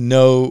finale to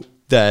know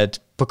that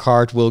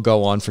Picard will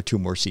go on for 2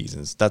 more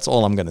seasons. That's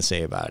all I'm going to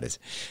say about it.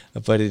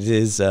 But it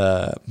is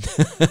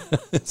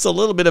it's a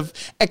little bit of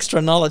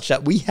extra knowledge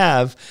that we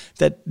have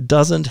that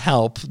doesn't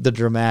help the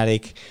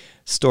dramatic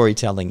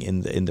storytelling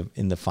in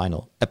the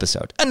final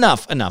episode.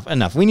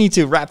 Enough. We need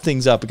to wrap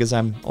things up because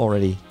I'm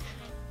already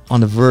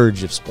on the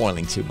verge of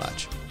spoiling too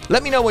much.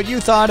 Let me know what you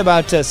thought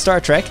about Star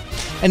Trek.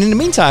 And in the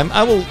meantime,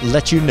 I will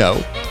let you know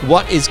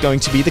what is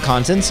going to be the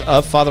contents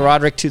of Father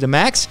Roderick to the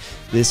Max,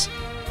 this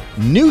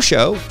new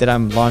show that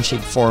I'm launching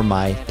for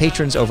my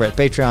patrons over at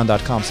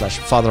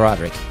patreon.com/Father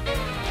Roderick.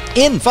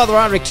 In Father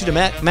Roderick to the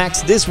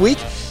Max this week,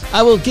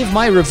 I will give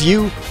my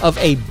review of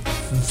a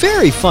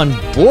very fun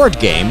board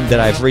game that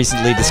I've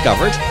recently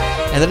discovered,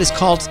 and that is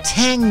called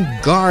Tang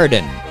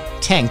Garden.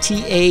 Tang,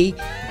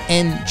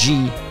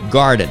 T-A-N-G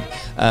Garden.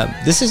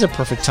 This is a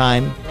perfect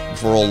time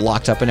if we're all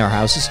locked up in our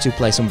houses to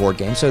play some board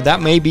games. So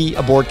that may be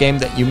a board game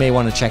that you may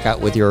want to check out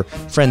with your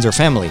friends or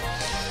family.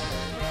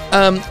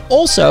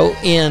 Also,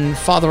 in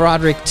Father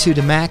Roderick to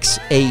the Max,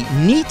 a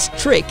neat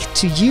trick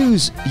to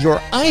use your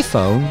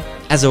iPhone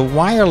as a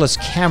wireless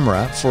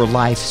camera for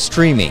live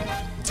streaming.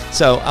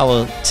 So I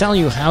will tell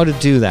you how to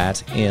do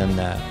that in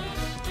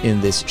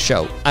this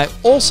show. I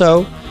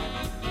also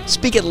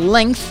speak at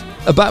length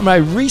about my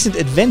recent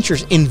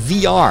adventures in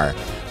VR.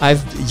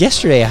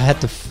 Yesterday I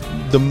had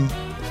the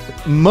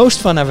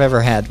most fun I've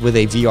ever had with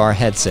a VR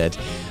headset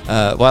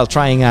while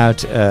trying out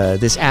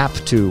this app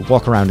to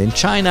walk around in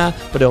China,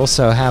 but I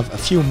also have a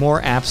few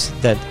more apps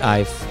that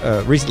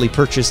I've recently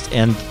purchased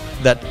and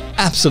that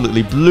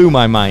absolutely blew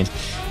my mind.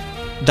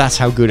 That's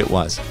how good it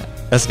was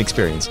as an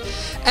experience.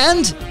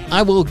 And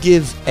I will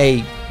give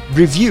a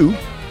review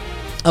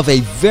of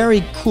a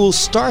very cool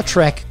Star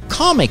Trek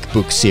comic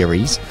book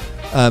series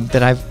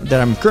that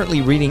I'm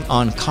currently reading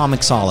on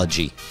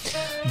Comixology.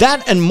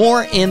 That and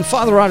more in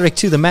Father Roderick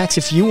to the Max.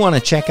 If you want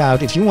to check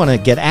out, if you want to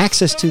get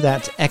access to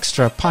that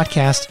extra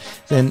podcast,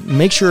 then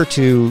make sure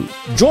to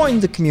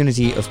join the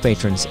community of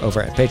patrons over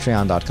at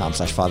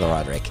patreon.com/Father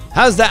Roderick.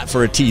 How's that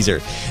for a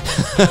teaser?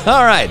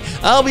 All right,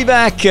 I'll be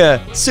back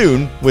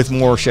soon with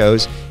more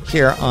shows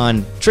here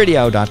on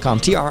Trideo.com,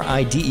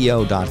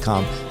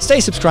 Trideo.com. Stay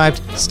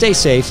subscribed, stay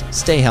safe,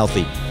 stay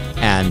healthy,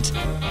 and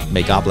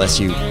may God bless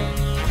you